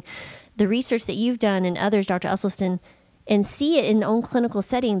prevailing, the research that you've done and others, Dr. Esselstyn, and see it in their own clinical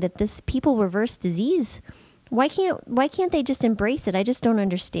setting that this people reverse disease? Why can't they just embrace it? I just don't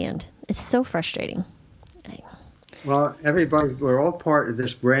understand. It's so frustrating. Well, we're all part of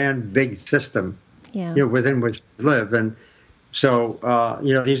this grand big system, within which we live, and so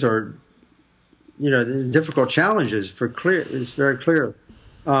these are difficult challenges it's very clear.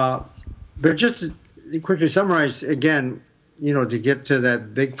 But just to quickly summarize again, to get to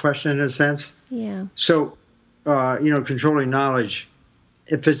that big question in a sense. Yeah. So, controlling knowledge,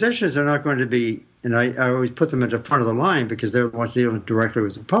 if physicians are not going to be, and I always put them at the front of the line because they're the ones dealing directly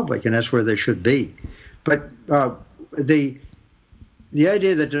with the public, and that's where they should be. But the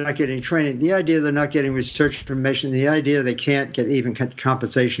idea that they're not getting training, the idea they're not getting research information, the idea they can't get even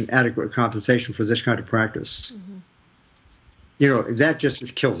adequate compensation for this kind of practice, that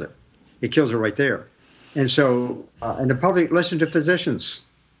just kills it. It kills it right there. And so, and the public listen to physicians.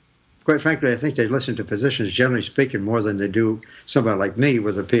 Quite frankly, I think they listen to physicians, generally speaking, more than they do somebody like me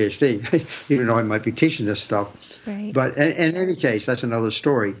with a PhD, even though I might be teaching this stuff. Right. But in any case, that's another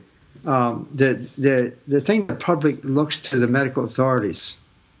story. The thing the public looks to the medical authorities.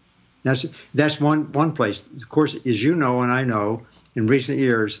 That's one place. Of course, as you know and I know, in recent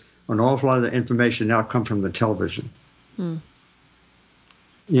years, an awful lot of the information now comes from the television. And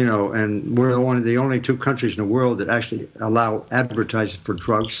we're one of the only two countries in the world that actually allow advertising for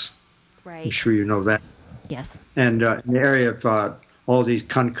drugs. Right. I'm sure you know that. Yes. And in the area of all these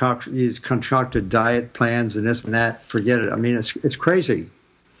concocted diet plans and this and that, forget it. I mean, it's crazy.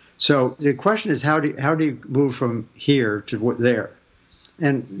 So the question is, how do you move from here to there?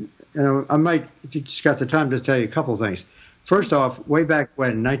 And I might, if you just got the time, just tell you a couple of things. First off, way back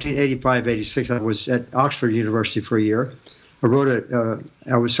when, 1985, 86, I was at Oxford University for a year.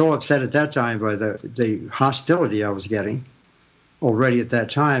 I was so upset at that time by the hostility I was getting already at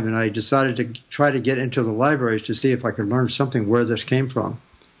that time, and I decided to try to get into the libraries to see if I could learn something where this came from.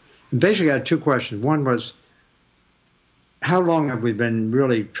 And basically, I had two questions. One was, how long have we been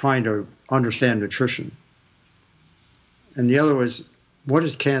really trying to understand nutrition? And the other was, what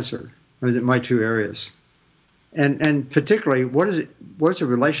is cancer? Those are my two areas. And particularly, what's the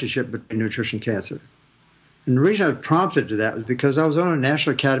relationship between nutrition and cancer? And the reason I was prompted to that was because I was on a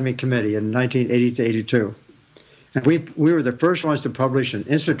National Academy Committee in 1980 to 82. And we were the first ones to publish an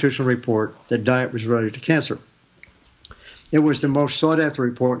institutional report that diet was related to cancer. It was the most sought-after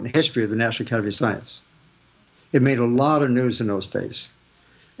report in the history of the National Academy of Science. It made a lot of news in those days.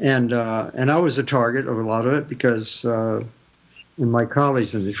 And I was the target of a lot of it because my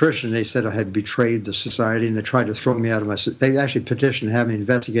colleagues in nutrition, they said I had betrayed the society, and they tried to throw me out of my. They actually petitioned to have me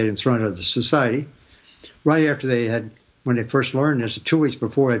investigated and thrown out of the society. Right after when they first learned this, 2 weeks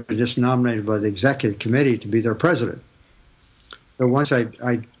before, I'd been just nominated by the executive committee to be their president. So once I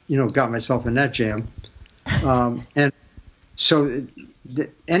got myself in that jam, and so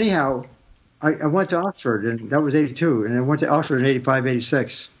anyhow, I went to Oxford, and that was 82, and I went to Oxford in 85,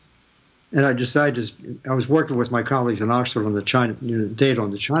 86. And I decided I was working with my colleagues in Oxford on the China data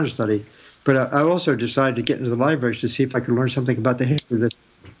on the China study, but I also decided to get into the libraries to see if I could learn something about the history of this.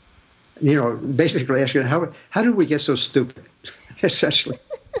 Basically asking how did we get so stupid, essentially,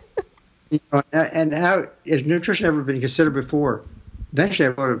 and how has nutrition ever been considered before? Eventually,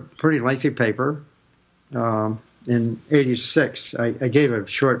 I wrote a pretty lengthy paper in '86. I gave a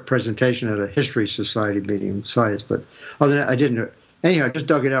short presentation at a history society meeting in science, but other than that, I didn't. Anyhow, I just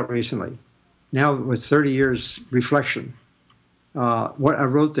dug it out recently. Now, with 30 years reflection, what I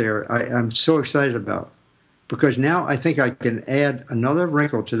wrote there, I'm so excited about, because now I think I can add another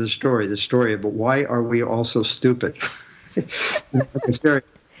wrinkle to the story about why are we all so stupid.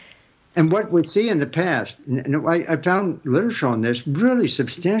 And what we see in the past, and I found literature on this, really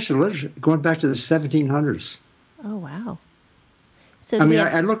substantial literature, going back to the 1700s. Oh, wow. So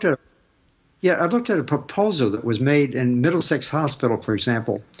I looked at a proposal that was made in Middlesex Hospital, for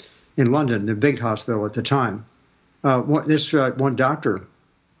example, in London, the big hospital at the time. One doctor,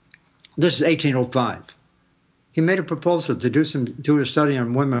 this is 1805. He made a proposal to do a study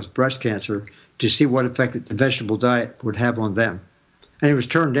on women's breast cancer to see what effect the vegetable diet would have on them. And he was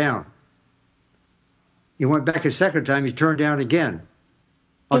turned down. He went back a second time, he turned down again.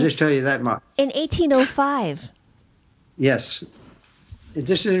 I'll just tell you that much. In 1805. Yes.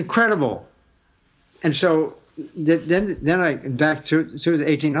 This is incredible. And so then I back through the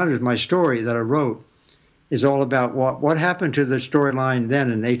 1800s. My story that I wrote is all about what happened to the storyline then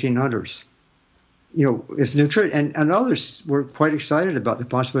in the 1800s. If nutrition and others were quite excited about the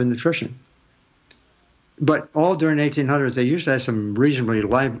possibility of nutrition, but all during the 1800s they used to have some reasonably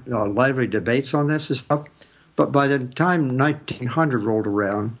lively debates on this and stuff. But by the time 1900 rolled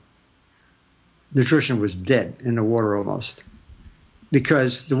around, nutrition was dead in the water almost,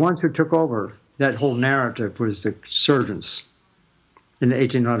 because the ones who took over that whole narrative was the surgeons in the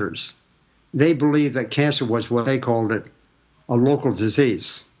 1800s. They believed that cancer was what they called it, a local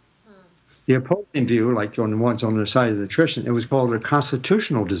disease. The opposing view, like on the ones on the side of nutrition, it was called a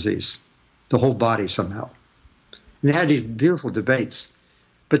constitutional disease, the whole body somehow. And they had these beautiful debates.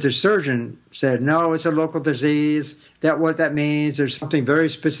 But the surgeon said, no, it's a local disease. What that means, there's something very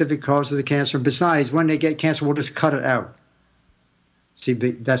specific causes the cancer. Besides, when they get cancer, we'll just cut it out. See,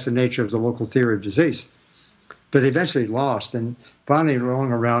 that's the nature of the local theory of disease. But they eventually lost, and finally,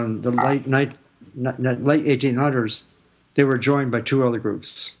 along around the late 1800s, they were joined by two other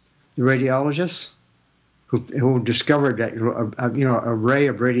groups: the radiologists, who discovered that a ray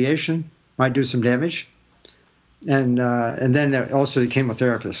of radiation might do some damage, and then also the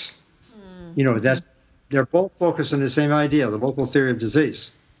chemotherapists. They're both focused on the same idea, the local theory of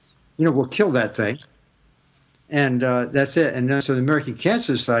disease. We'll kill that thing. And that's it. And then, so the American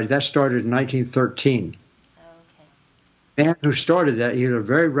Cancer Society, that started in 1913. Oh, okay. The man who started that, he had a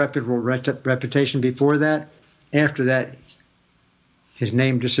very reputable reputation before that. After that, his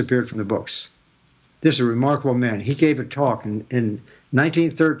name disappeared from the books. This is a remarkable man. He gave a talk in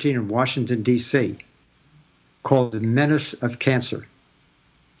 1913 in Washington, D.C., called The Menace of Cancer.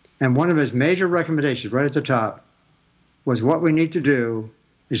 And one of his major recommendations, right at the top, was what we need to do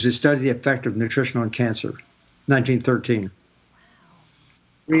is to study the effect of nutrition on cancer. 1913. Wow.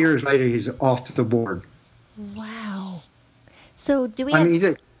 3 years later, he's off the board. Wow. So do we?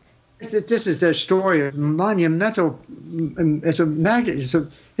 This is their story, a monumental. It's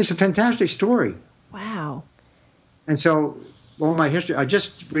a fantastic story. Wow. And so, all my history. I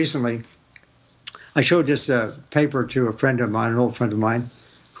just recently, I showed this paper to a friend of mine, an old friend of mine,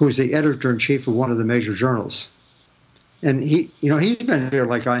 who's the editor-in-chief of one of the major journals, and he's been here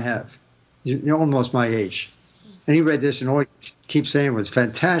like I have. He's almost my age. And he read this and all he keeps saying was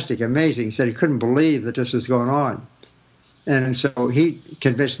fantastic, amazing. He said he couldn't believe that this was going on. And so he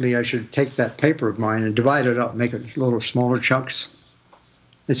convinced me I should take that paper of mine and divide it up, make it little smaller chunks.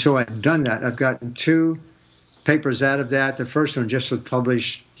 And so I've done that. I've gotten 2 papers out of that. The first one just was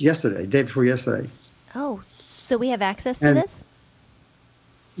published yesterday, day before yesterday. Oh, so we have access to this?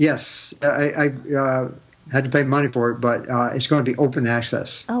 Yes. Had to pay money for it, but it's going to be open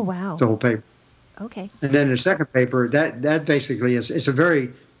access. Oh, wow. The whole paper. Okay. And then the second paper, that basically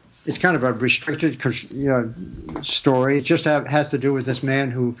it's kind of a restricted story. It just has to do with this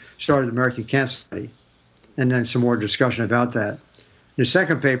man who started the American Cancer Study, and then some more discussion about that. The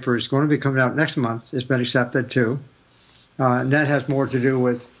second paper is going to be coming out next month. It's been accepted too. And that has more to do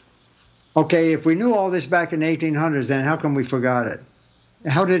with, okay, if we knew all this back in the 1800s, then how come we forgot it?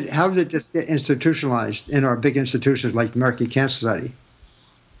 How did this get institutionalized in our big institutions like the American Cancer Study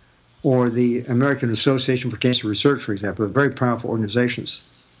or the American Association for Cancer Research, for example, very powerful organizations,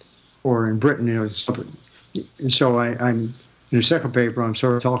 or in Britain, and so I'm in the second paper. I'm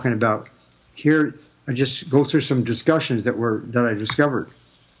sort of talking about here. I just go through some discussions that I discovered,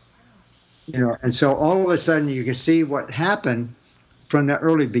 and so all of a sudden you can see what happened from the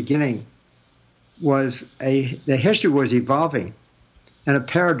early beginning was the history was evolving, and a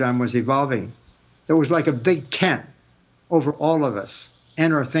paradigm was evolving. It was like a big tent over all of us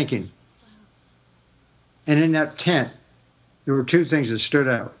and our thinking. And in that tent, there were two things that stood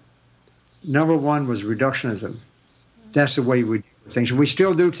out. Number one was reductionism. That's the way we do things. We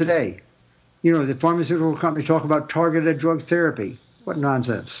still do today. The pharmaceutical company talk about targeted drug therapy. What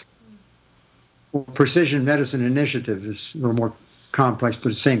nonsense. Well, precision medicine initiative is a little more complex, but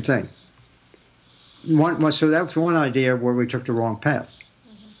the same thing. So that was one idea where we took the wrong path.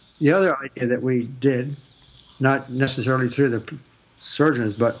 The other idea that we did, not necessarily through the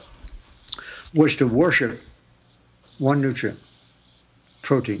surgeons, but was to worship one nutrient,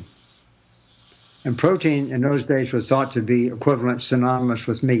 protein. And protein in those days was thought to be equivalent, synonymous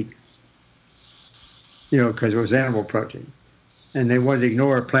with meat, because it was animal protein. And they wanted to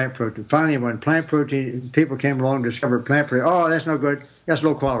ignore plant protein. Finally, when plant protein, people came along and discovered plant protein, that's no good, that's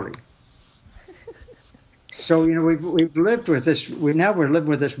low quality. So, we've lived with this, we're living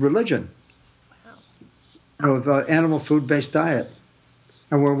with this religion of animal food-based diet.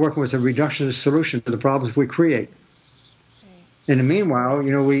 And we're working with a reductionist solution to the problems we create. In the meanwhile,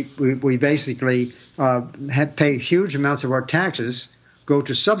 we basically pay huge amounts of our taxes go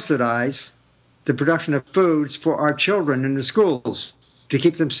to subsidize the production of foods for our children in the schools to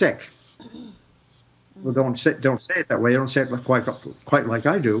keep them sick. Well, don't say it that way. Don't say it quite like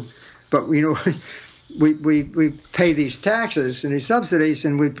I do. But we pay these taxes and these subsidies,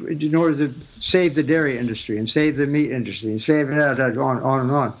 and in order to save the dairy industry and save the meat industry and save on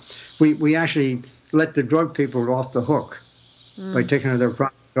and on. We actually let the drug people off the hook by taking their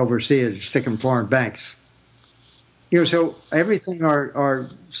products overseas and sticking foreign banks. So everything our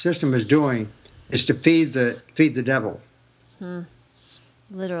system is doing is to feed the devil.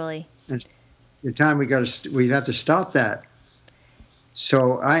 Literally. And the time we have to stop that.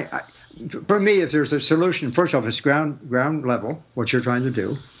 So for me, if there's a solution, first off, it's ground level, what you're trying to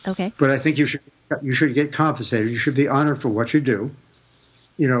do. Okay. But I think you should get compensated. You should be honored for what you do.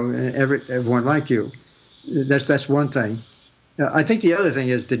 And everyone like you. That's one thing. I think the other thing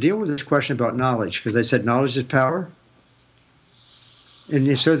is to deal with this question about knowledge, because they said knowledge is power.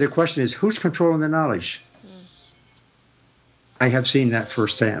 And so the question is, who's controlling the knowledge? I have seen that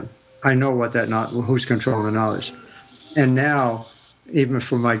firsthand. I know who's controlling the knowledge. And now, even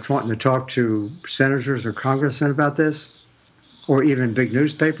from my wanting to talk to senators or congressmen about this, or even big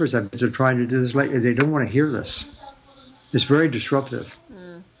newspapers, I've been trying to do this lately, they don't want to hear this. It's very disruptive.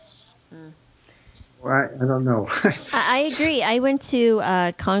 So I don't know. I agree. I went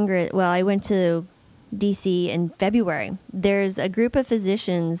to Congress. Well, I went to D.C. in February. There's a group of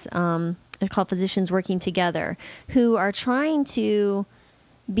physicians, they're called Physicians Working Together, who are trying to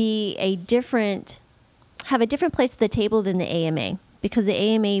have a different place at the table than the AMA, because the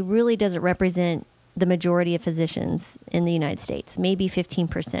AMA really doesn't represent the majority of physicians in the United States, maybe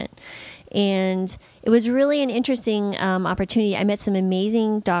 15%. And it was really an interesting opportunity. I met some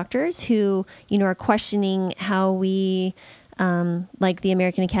amazing doctors who, are questioning how we, like the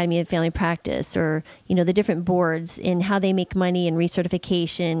American Academy of Family Practice, or, the different boards, and how they make money and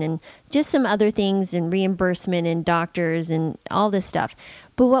recertification and just some other things, and reimbursement and doctors and all this stuff.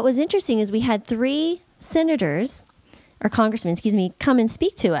 But what was interesting is we had 3 senators, or congressmen, come and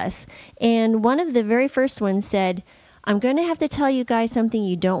speak to us. And one of the very first ones said, I'm going to have to tell you guys something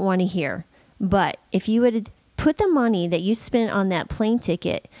you don't want to hear. But if you would put the money that you spent on that plane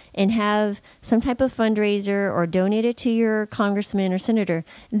ticket and have some type of fundraiser or donate it to your congressman or senator,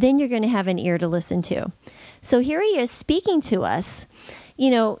 then you're going to have an ear to listen to. So here he is speaking to us.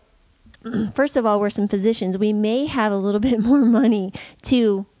 First of all, we're some physicians. We may have a little bit more money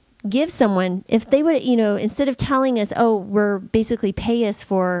to give someone, if they would, instead of telling us, we're basically pay us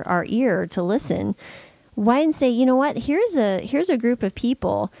for our ear to listen, why didn't say, you know what, here's a group of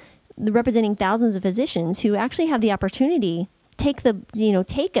people representing thousands of physicians who actually have the opportunity take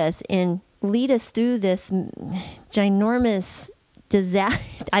us and lead us through this ginormous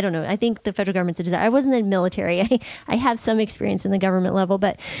disaster. I don't know. I think the federal government's a disaster. I wasn't in the military. I have some experience in the government level,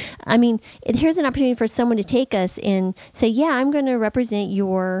 but I mean, here's an opportunity for someone to take us and say, yeah, I'm going to represent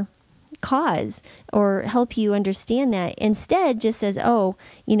your cause or help you understand that. Instead, just says, oh,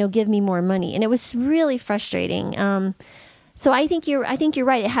 give me more money. And it was really frustrating. So I think you're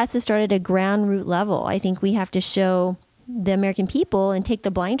right. It has to start at a ground root level. I think we have to show the American people and take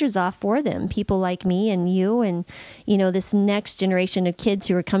the blinders off for them. People like me and you and, this next generation of kids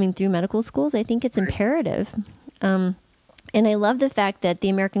who are coming through medical schools. I think it's imperative. And I love the fact that the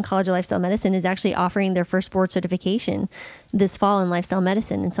American College of Lifestyle Medicine is actually offering their first board certification this fall in lifestyle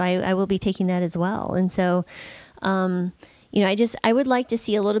medicine. And so I will be taking that as well. And so, I would like to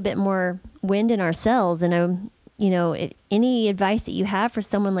see a little bit more wind in our sails. And any advice that you have for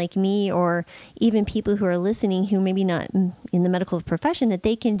someone like me or even people who are listening who maybe not in the medical profession that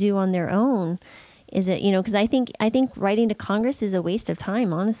they can do on their own, is it, because I think writing to Congress is a waste of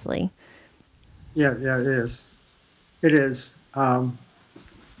time, honestly. Yeah, it is. It is. I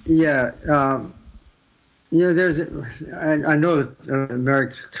know the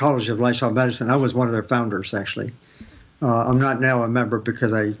American College of Lifestyle Medicine. I was one of their founders, actually. I'm not now a member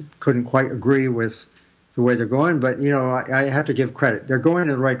because I couldn't quite agree with the way they're going, but I have to give credit. They're going in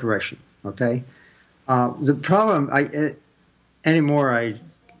the right direction. Okay. The problem anymore, I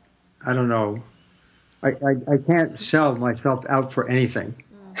don't know. I can't sell myself out for anything,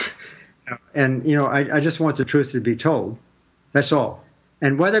 and I just want the truth to be told. That's all.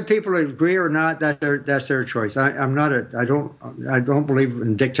 And whether people agree or not, that's their choice. I don't believe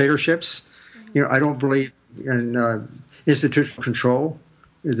in dictatorships. I don't believe in institutional control.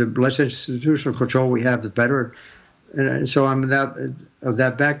 The less institutional control we have, the better. And so I'm of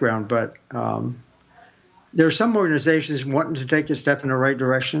that background. But there are some organizations wanting to take a step in the right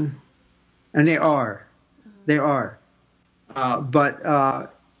direction, and they are. They are.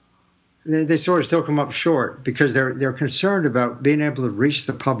 But they sort of still come up short because they're concerned about being able to reach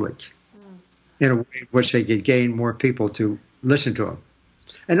the public in a way in which they could gain more people to listen to them.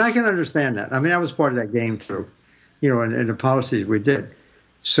 And I can understand that. I mean, I was part of that game too, in the policies we did.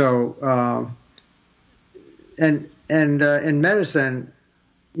 So, and in medicine,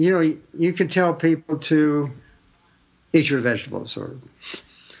 you can tell people to eat your vegetables or,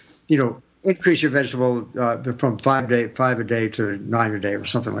 increase your vegetable from 5 a day to 9 a day or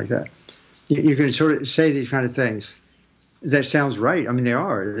something like that. You can sort of say these kind of things. That sounds right. I mean, they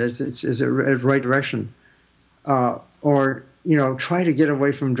are. It's a right direction. Or, try to get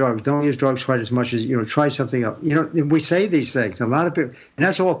away from drugs. Don't use drugs quite as much as, try something else. We say these things. A lot of people, and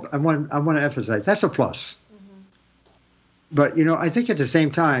that's all I want to emphasize. That's a plus. Mm-hmm. But, I think at the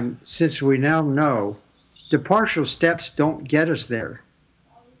same time, since we now know the partial steps don't get us there.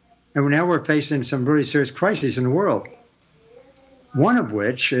 And now we're facing some really serious crises in the world. One of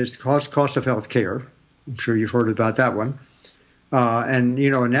which is the cost of health care. I'm sure you've heard about that one. And,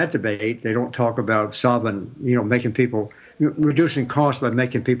 in that debate, they don't talk about solving, making people, reducing costs by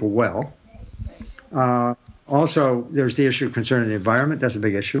making people well. Also, there's the issue concerning the environment. That's a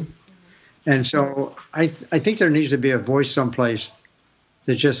big issue. And so I think there needs to be a voice someplace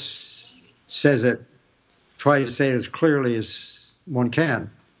that just says it, try to say it as clearly as one can.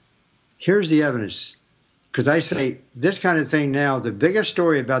 Here's the evidence. Because I say this kind of thing now, the biggest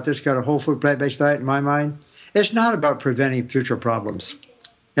story about this kind of whole food plant-based diet in my mind, it's not about preventing future problems.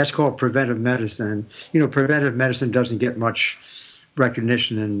 That's called preventive medicine. Preventive medicine doesn't get much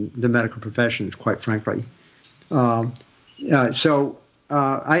recognition in the medical profession, quite frankly. I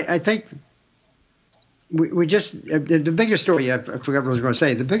think we just, the biggest story, I forgot what I was going to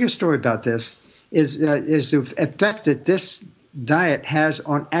say, the biggest story about this is the effect that this diet has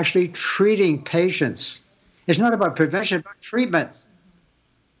on actually treating patients. It's not about prevention, it's about treatment.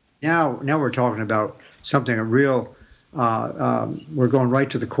 Now we're talking about something real. We're going right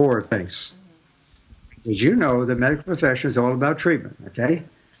to the core of things. As you know, the medical profession is all about treatment. Okay,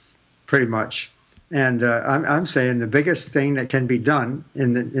 pretty much. And I'm saying the biggest thing that can be done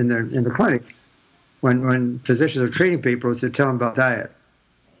in the clinic when physicians are treating people is to tell them about diet.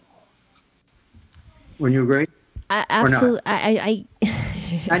 Wouldn't you agree? Absolutely.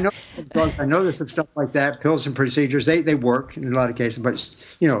 I know drugs. I know there's some stuff like that, pills and procedures. They work in a lot of cases, but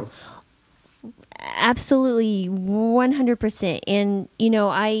Absolutely, 100%. And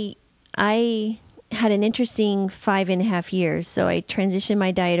I had an interesting 5.5 years. So I transitioned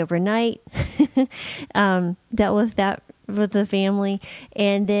my diet overnight. Dealt with that with the family.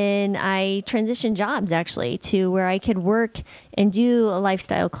 And then I transitioned jobs actually to where I could work and do a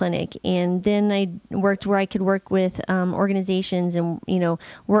lifestyle clinic. And then I worked where I could work with organizations and,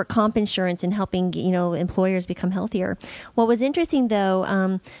 work comp insurance and helping, employers become healthier. What was interesting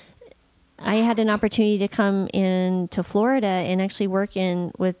though, I had an opportunity to come into Florida and actually work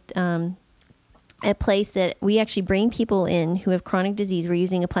with a place that we actually bring people in who have chronic disease. We're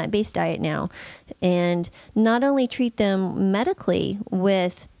using a plant-based diet now, and not only treat them medically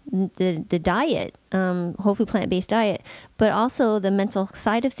with the diet, whole food plant-based diet, but also the mental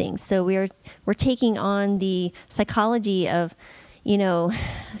side of things. So we're taking on the psychology of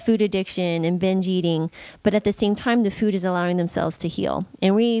food addiction and binge eating, but at the same time, the food is allowing themselves to heal.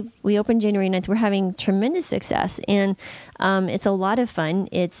 And we opened January 9th. We're having tremendous success, and it's a lot of fun.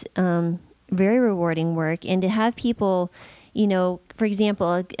 It's very rewarding work, and to have people, for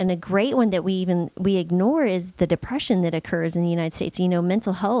example, and a great one that we ignore is the depression that occurs in the United States,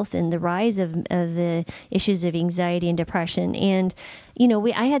 mental health and the rise of the issues of anxiety and depression. And,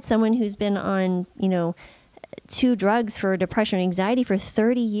 I had someone who's been on, 2 drugs for depression and anxiety for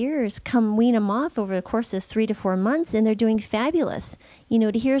 30 years, come wean them off over the course of 3 to 4 months, and they're doing fabulous.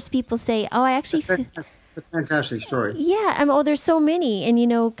 To hear people say, oh, I actually... It's a fantastic story. Yeah. There's so many.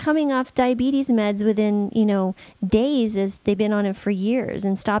 And, coming off diabetes meds within, days as they've been on it for years,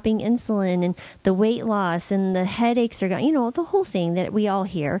 and stopping insulin and the weight loss and the headaches are gone, the whole thing that we all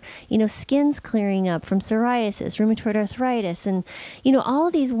hear, skin's clearing up from psoriasis, rheumatoid arthritis, and, all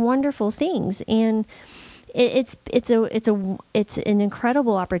of these wonderful things. And it's an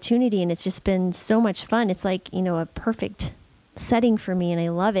incredible opportunity, and it's just been so much fun. It's like, a perfect setting for me, and I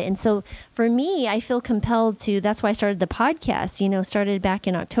love it. And so for me, I feel compelled to, that's why I started the podcast, started back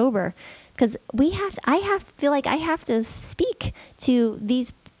in October, because I feel like I have to speak to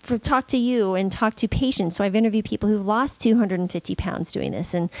talk to you and talk to patients. So I've interviewed people who've lost 250 pounds doing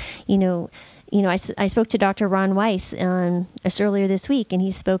this. And, I spoke to Dr. Ron Weiss earlier this week, and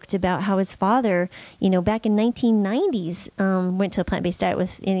he spoke about how his father, back in 1990s, went to a plant-based diet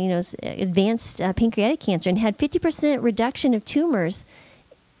with, advanced pancreatic cancer and had 50% reduction of tumors.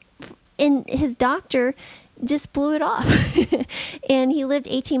 And his doctor just blew it off. And he lived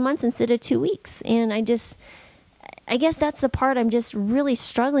 18 months instead of 2 weeks. And I guess that's the part I'm just really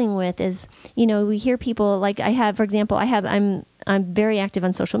struggling with is, we hear people like I'm very active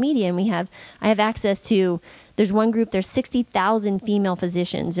on social media, and I have access to, there's one group, there's 60,000 female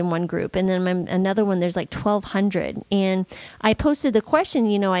physicians in one group. And then another one, there's like 1,200. And I posted the question,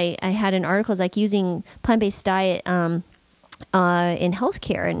 I had an article like using plant-based diet, in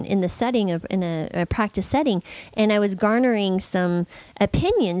healthcare and in the setting of in a practice setting, and I was garnering some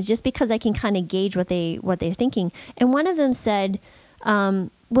opinions just because I can kind of gauge what they're thinking. And one of them said,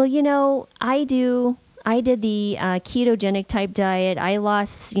 "Well, I did the ketogenic type diet. I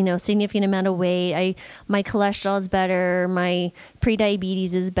lost significant amount of weight. My cholesterol is better. My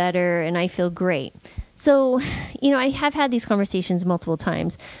prediabetes is better, and I feel great." So, I have had these conversations multiple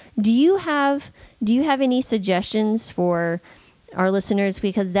times. Do you have any suggestions for our listeners?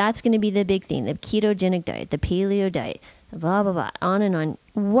 Because that's going to be the big thing, the ketogenic diet, the paleo diet, blah, blah, blah, on and on.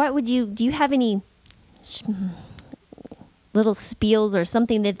 Do you have any little spiels or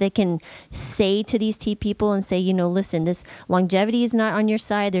something that they can say to these people and say, listen, this longevity is not on your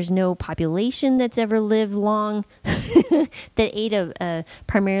side. There's no population that's ever lived long that ate a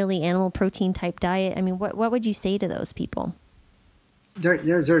primarily animal protein type diet. I mean, what would you say to those people?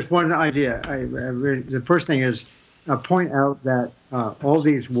 There's one idea. The first thing is point out that all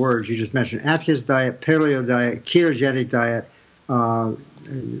these words you just mentioned, Atkins diet, paleo diet, ketogenic diet,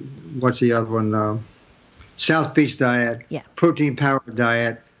 what's the other one? South Beach diet, protein powered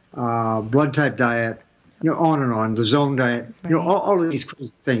diet, blood type diet, on and on, the zone diet, right. All of these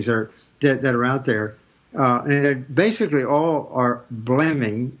things that are out there. And they basically all are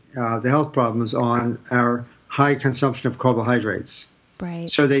blaming the health problems on our high consumption of carbohydrates.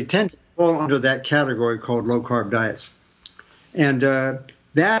 Right. So they tend to fall under that category called low carb diets. And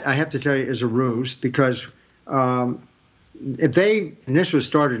that, I have to tell you, is a ruse because and this was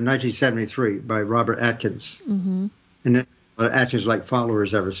started in 1973 by Robert Atkins, mm-hmm. and then Atkins-like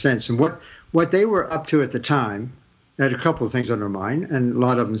followers ever since. And what they were up to at the time, they had a couple of things on their mind, and a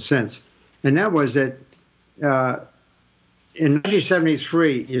lot of them since. And that was that in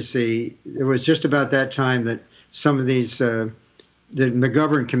 1973, you see, it was just about that time that some of these, the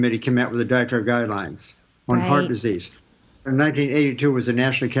McGovern Committee came out with the dietary guidelines on heart disease. In 1982 was the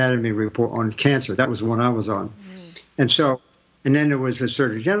National Academy report on cancer. That was the one I was on. And then there was the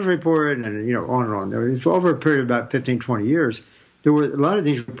Surgeon General's report, and on and on. There was, over a period of about 15, 20 years, there were a lot of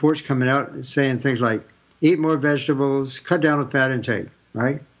these reports coming out saying things like, eat more vegetables, cut down on fat intake,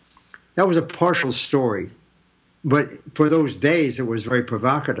 right? That was a partial story. But for those days, it was very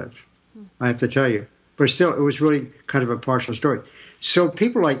provocative, I have to tell you. But still, it was really kind of a partial story. So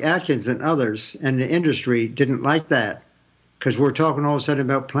people like Atkins and others and the industry didn't like that because we're talking all of a sudden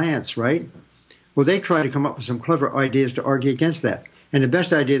about plants, right? Well, they tried to come up with some clever ideas to argue against that. And the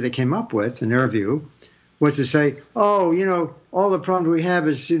best idea they came up with, in their view, was to say, oh, all the problems we have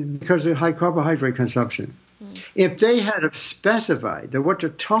is because of high carbohydrate consumption. If they had specified that what they're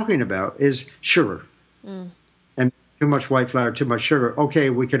talking about is sugar and too much white flour, too much sugar,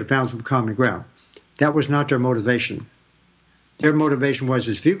 okay, we could have found some common ground. That was not their motivation. Their motivation was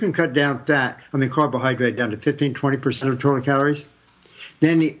if you can cut down carbohydrate down to 15, 20% of total calories,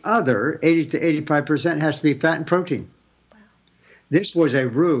 then the other 80 to 85% has to be fat and protein. Wow. This was a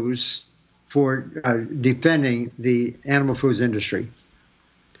ruse for defending the animal foods industry.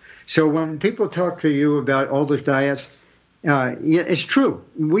 So when people talk to you about all those diets, it's true.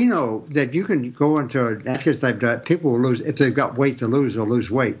 We know that you can go into an Atkins type diet. People will lose, if they've got weight to lose, they'll lose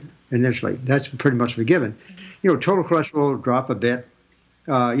weight initially. That's pretty much a given. Total cholesterol will drop a bit.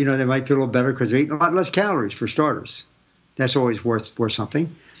 They might feel a little better because they're eating a lot less calories for starters. That's always worth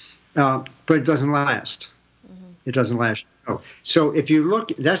something. But it doesn't last. It doesn't last. No. So if you look,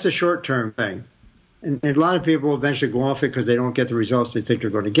 that's a short-term thing. And a lot of people eventually go off it because they don't get the results they think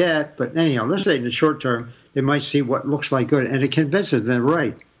they're going to get. But anyhow, let's say in the short term, they might see what looks like good. And it convinces them they're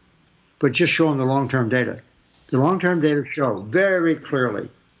right. But just show them the long-term data. The long-term data show very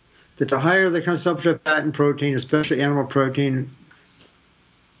clearly that the higher the consumption of fat and protein, especially animal protein,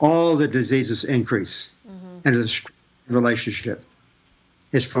 all the diseases increase. And it's a relationship.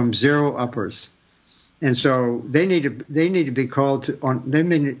 It's from zero upwards. And so they need to be called on. They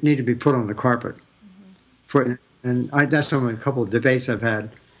need to be put on the carpet. That's a couple of debates I've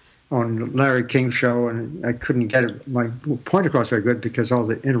had on Larry King's show, and I couldn't get my point across very good because all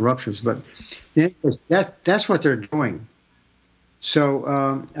the interruptions. But that's what they're doing.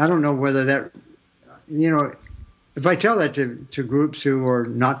 So I don't know whether that, if I tell that to groups who are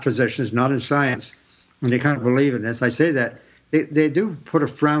not physicians, not in science, and they kind of believe in this, I say that they do put a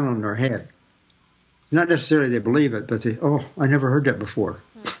frown on their head. Not necessarily they believe it, but I never heard that before.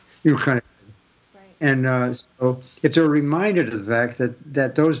 Kind of. Right. And so if they're reminded of the fact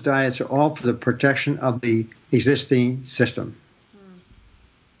that those diets are all for the protection of the existing system.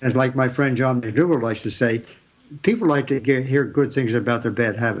 And like my friend John McDougall likes to say, people like to hear good things about their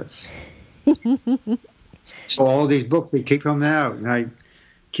bad habits. So all these books, they keep coming out, and I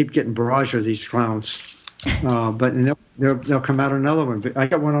keep getting barrage of these clowns. But they'll come out another one. But I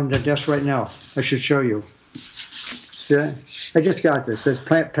got one on the desk right now. I should show you. See that? I just got this. It says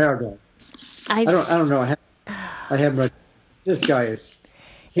Plant Paradigm. I don't know. I have my. This guy is.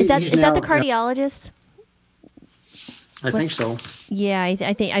 Is that the cardiologist? I think so. Yeah, I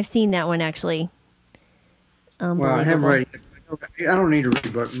think I've seen that one actually. Well, I haven't read it. I don't need to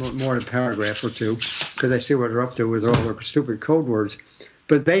read but more than a paragraph or two because I see what they're up to with all their stupid code words.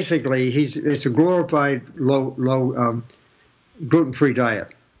 But basically, it's a glorified low gluten-free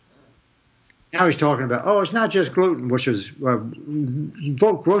diet. Now he's talking about, it's not just gluten, which is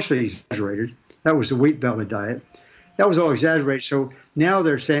grossly exaggerated. That was the wheat belly diet. That was all exaggerated. So now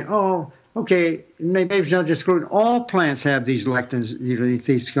they're saying, okay, maybe it's not just gluten. All plants have these lectins,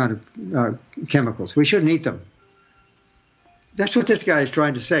 these kind of chemicals. We shouldn't eat them. That's what this guy is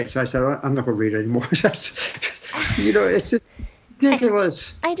trying to say. So I said, I'm not going to read it anymore. It's just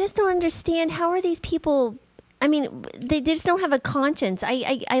ridiculous. I just don't understand. How are these people? I mean, they just don't have a conscience.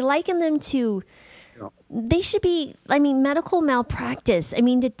 I liken them to. They should be. I mean, medical malpractice. I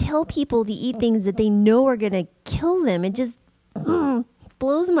mean, to tell people to eat things that they know are going to kill them. It just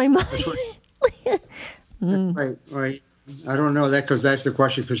blows my mind. Right. I don't know. That goes back to the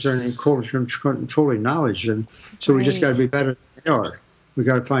question concerning controlling knowledge, and so we just got to be better than they are. We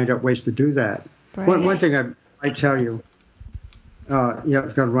got to find out ways to do that. Right. One thing I tell you.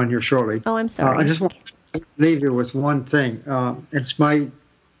 I've got to run here shortly. Oh, I'm sorry. I just want to leave you with one thing. It's my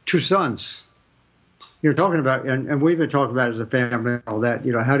two sons. You're talking about, and we've been talking about it as a family and all that.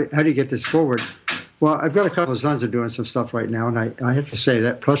 How do you get this forward? Well, I've got a couple of sons that are doing some stuff right now, and I have to say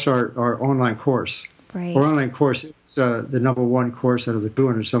that, plus our online course. Right. Our online course is the #1 course out of the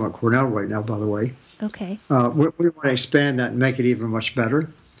 200 some at Cornell right now, by the way. Okay. We want to expand that and make it even much better.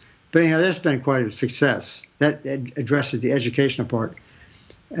 But anyhow, that's been quite a success. That addresses the educational part.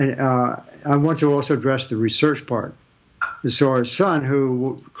 And I want to also address the research part. And so our son,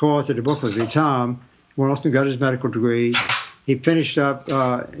 who co-authored the book with me, Tom, went off and got his medical degree. He finished up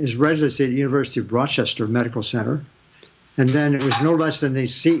his residency at the University of Rochester Medical Center. And then it was no less than the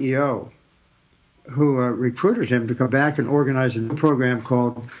CEO who recruited him to come back and organize a new program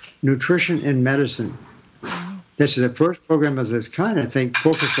called Nutrition in Medicine. This is the first program of this kind, I think,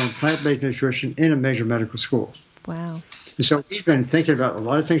 focused on plant-based nutrition in a major medical school. Wow. And so he's been thinking about a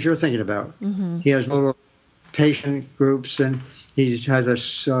lot of things you're thinking about. He has little patient groups, and he has a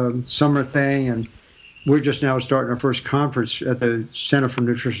summer thing, and we're just now starting our first conference at the Center for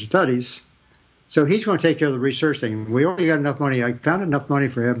Nutrition Studies. So he's going to take care of the research thing. We already got enough money. I found enough money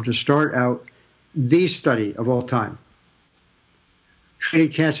for him to start out the study of all time, treating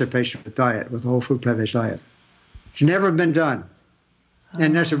cancer patients with diet, with a whole food plant-based diet. It's never been done.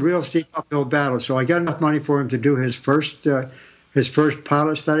 And that's a real steep uphill battle. So I got enough money for him to do his first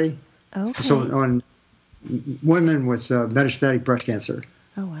pilot study on women with metastatic breast cancer.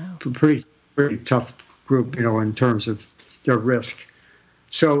 Oh, wow. Pretty tough group, in terms of their risk.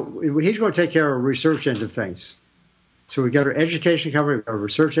 So he's going to take care of research end of things. So we got our education covered, we got our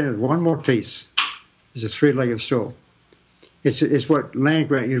research end. One more piece is a three-legged stool. It's what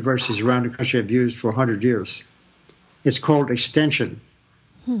land-grant universities around the country have used for 100 years. It's called extension.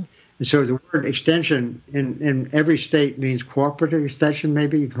 And so the word extension in every state means cooperative extension,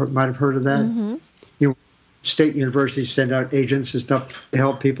 maybe. You might have heard of that. State universities send out agents and stuff to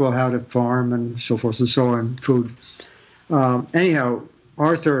help people how to farm and so forth and so on, food. Anyhow,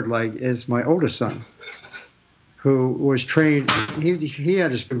 our third leg is my oldest son, who was trained. He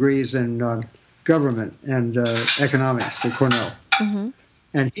had his degrees in government and economics at Cornell.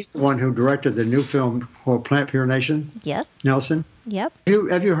 And he's the one who directed the new film called Plant Pure Nation. Yep. Nelson. Yep.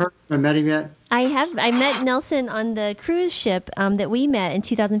 Have you heard of him, met him yet? I have. I met Nelson on the cruise ship that we met in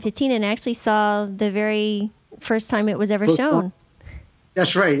 2015, and actually saw the very first time it was ever shown.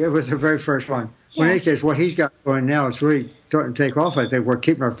 That's right. It was the very first one. Well, in any case, what he's got going now is really starting to take off. I think we're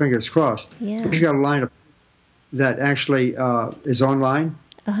keeping our fingers crossed. Yeah. He's got a line that actually is online.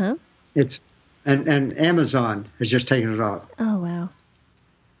 It's and Amazon has just taken it off. Oh, wow.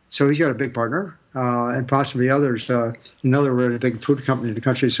 So he's got a big partner, and possibly others, another really big food company in the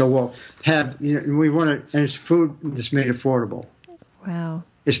country. So we'll have, we want to, and it's food that's made affordable. Wow.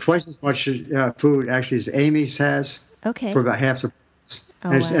 It's twice as much food actually as Amy's has for about half the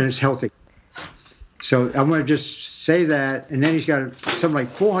price. And it's healthy. So I'm going to just say that, and then he's got something like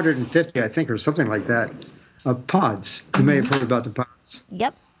 450, I think, or something like that, pods. You may have heard about the pods.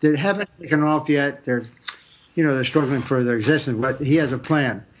 Yep. They haven't taken off yet. They're struggling for their existence, but he has a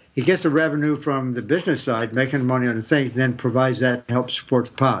plan. He gets the revenue from the business side, making money on the things, and then provides that to help support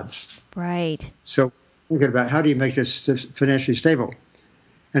the pods. Right. So thinking about how do you make this financially stable?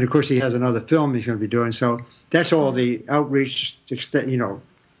 And, of course, he has another film he's going to be doing. So that's all the outreach,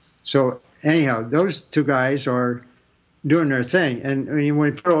 So, anyhow, those two guys are doing their thing. And when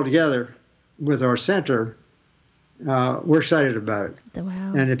we put it all together with our center, we're excited about it.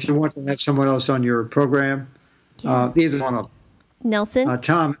 Wow. And if you want to have someone else on your program, either one of them. Nelson?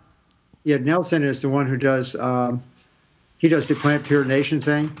 Tom. Yeah, Nelson is the one who does he does the Plant Pure Nation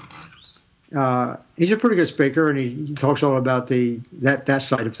thing. He's a pretty good speaker, and he talks all about that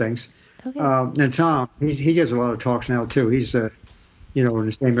side of things. Okay. And Tom, he gives a lot of talks now too. He's in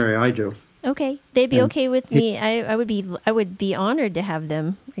the same area I do. Okay, they'd be okay with me. I would be honored to have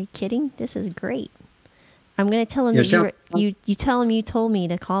them. Are you kidding? This is great. I'm going to tell them that you tell them you told me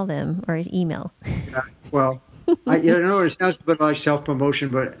to call them or email. Well, it sounds a bit like self-promotion,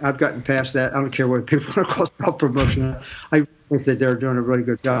 but I've gotten past that. I don't care what people want to call self-promotion. I think that they're doing a really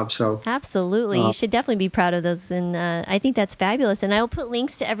good job. So absolutely, you should definitely be proud of those, and I think that's fabulous. And I will put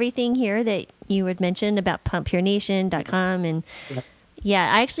links to everything here that you had mentioned about PureNation.com. And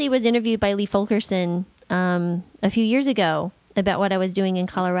I actually was interviewed by Lee Fulkerson a few years ago about what I was doing in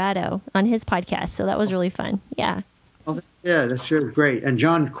Colorado on his podcast. So that was really fun. Yeah. That's really great. And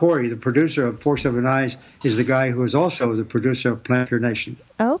John Corey, the producer of 47 Eyes, is the guy who is also the producer of Plant Pure Nation.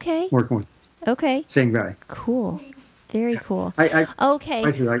 Okay. Working with. Okay. Same guy. Cool. Very cool. Okay.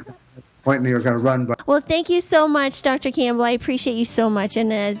 I feel like point me or going to run. But. Well, thank you so much, Dr. Campbell. I appreciate you so much,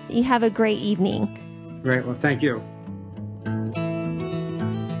 and you have a great evening. Great. Well, thank you.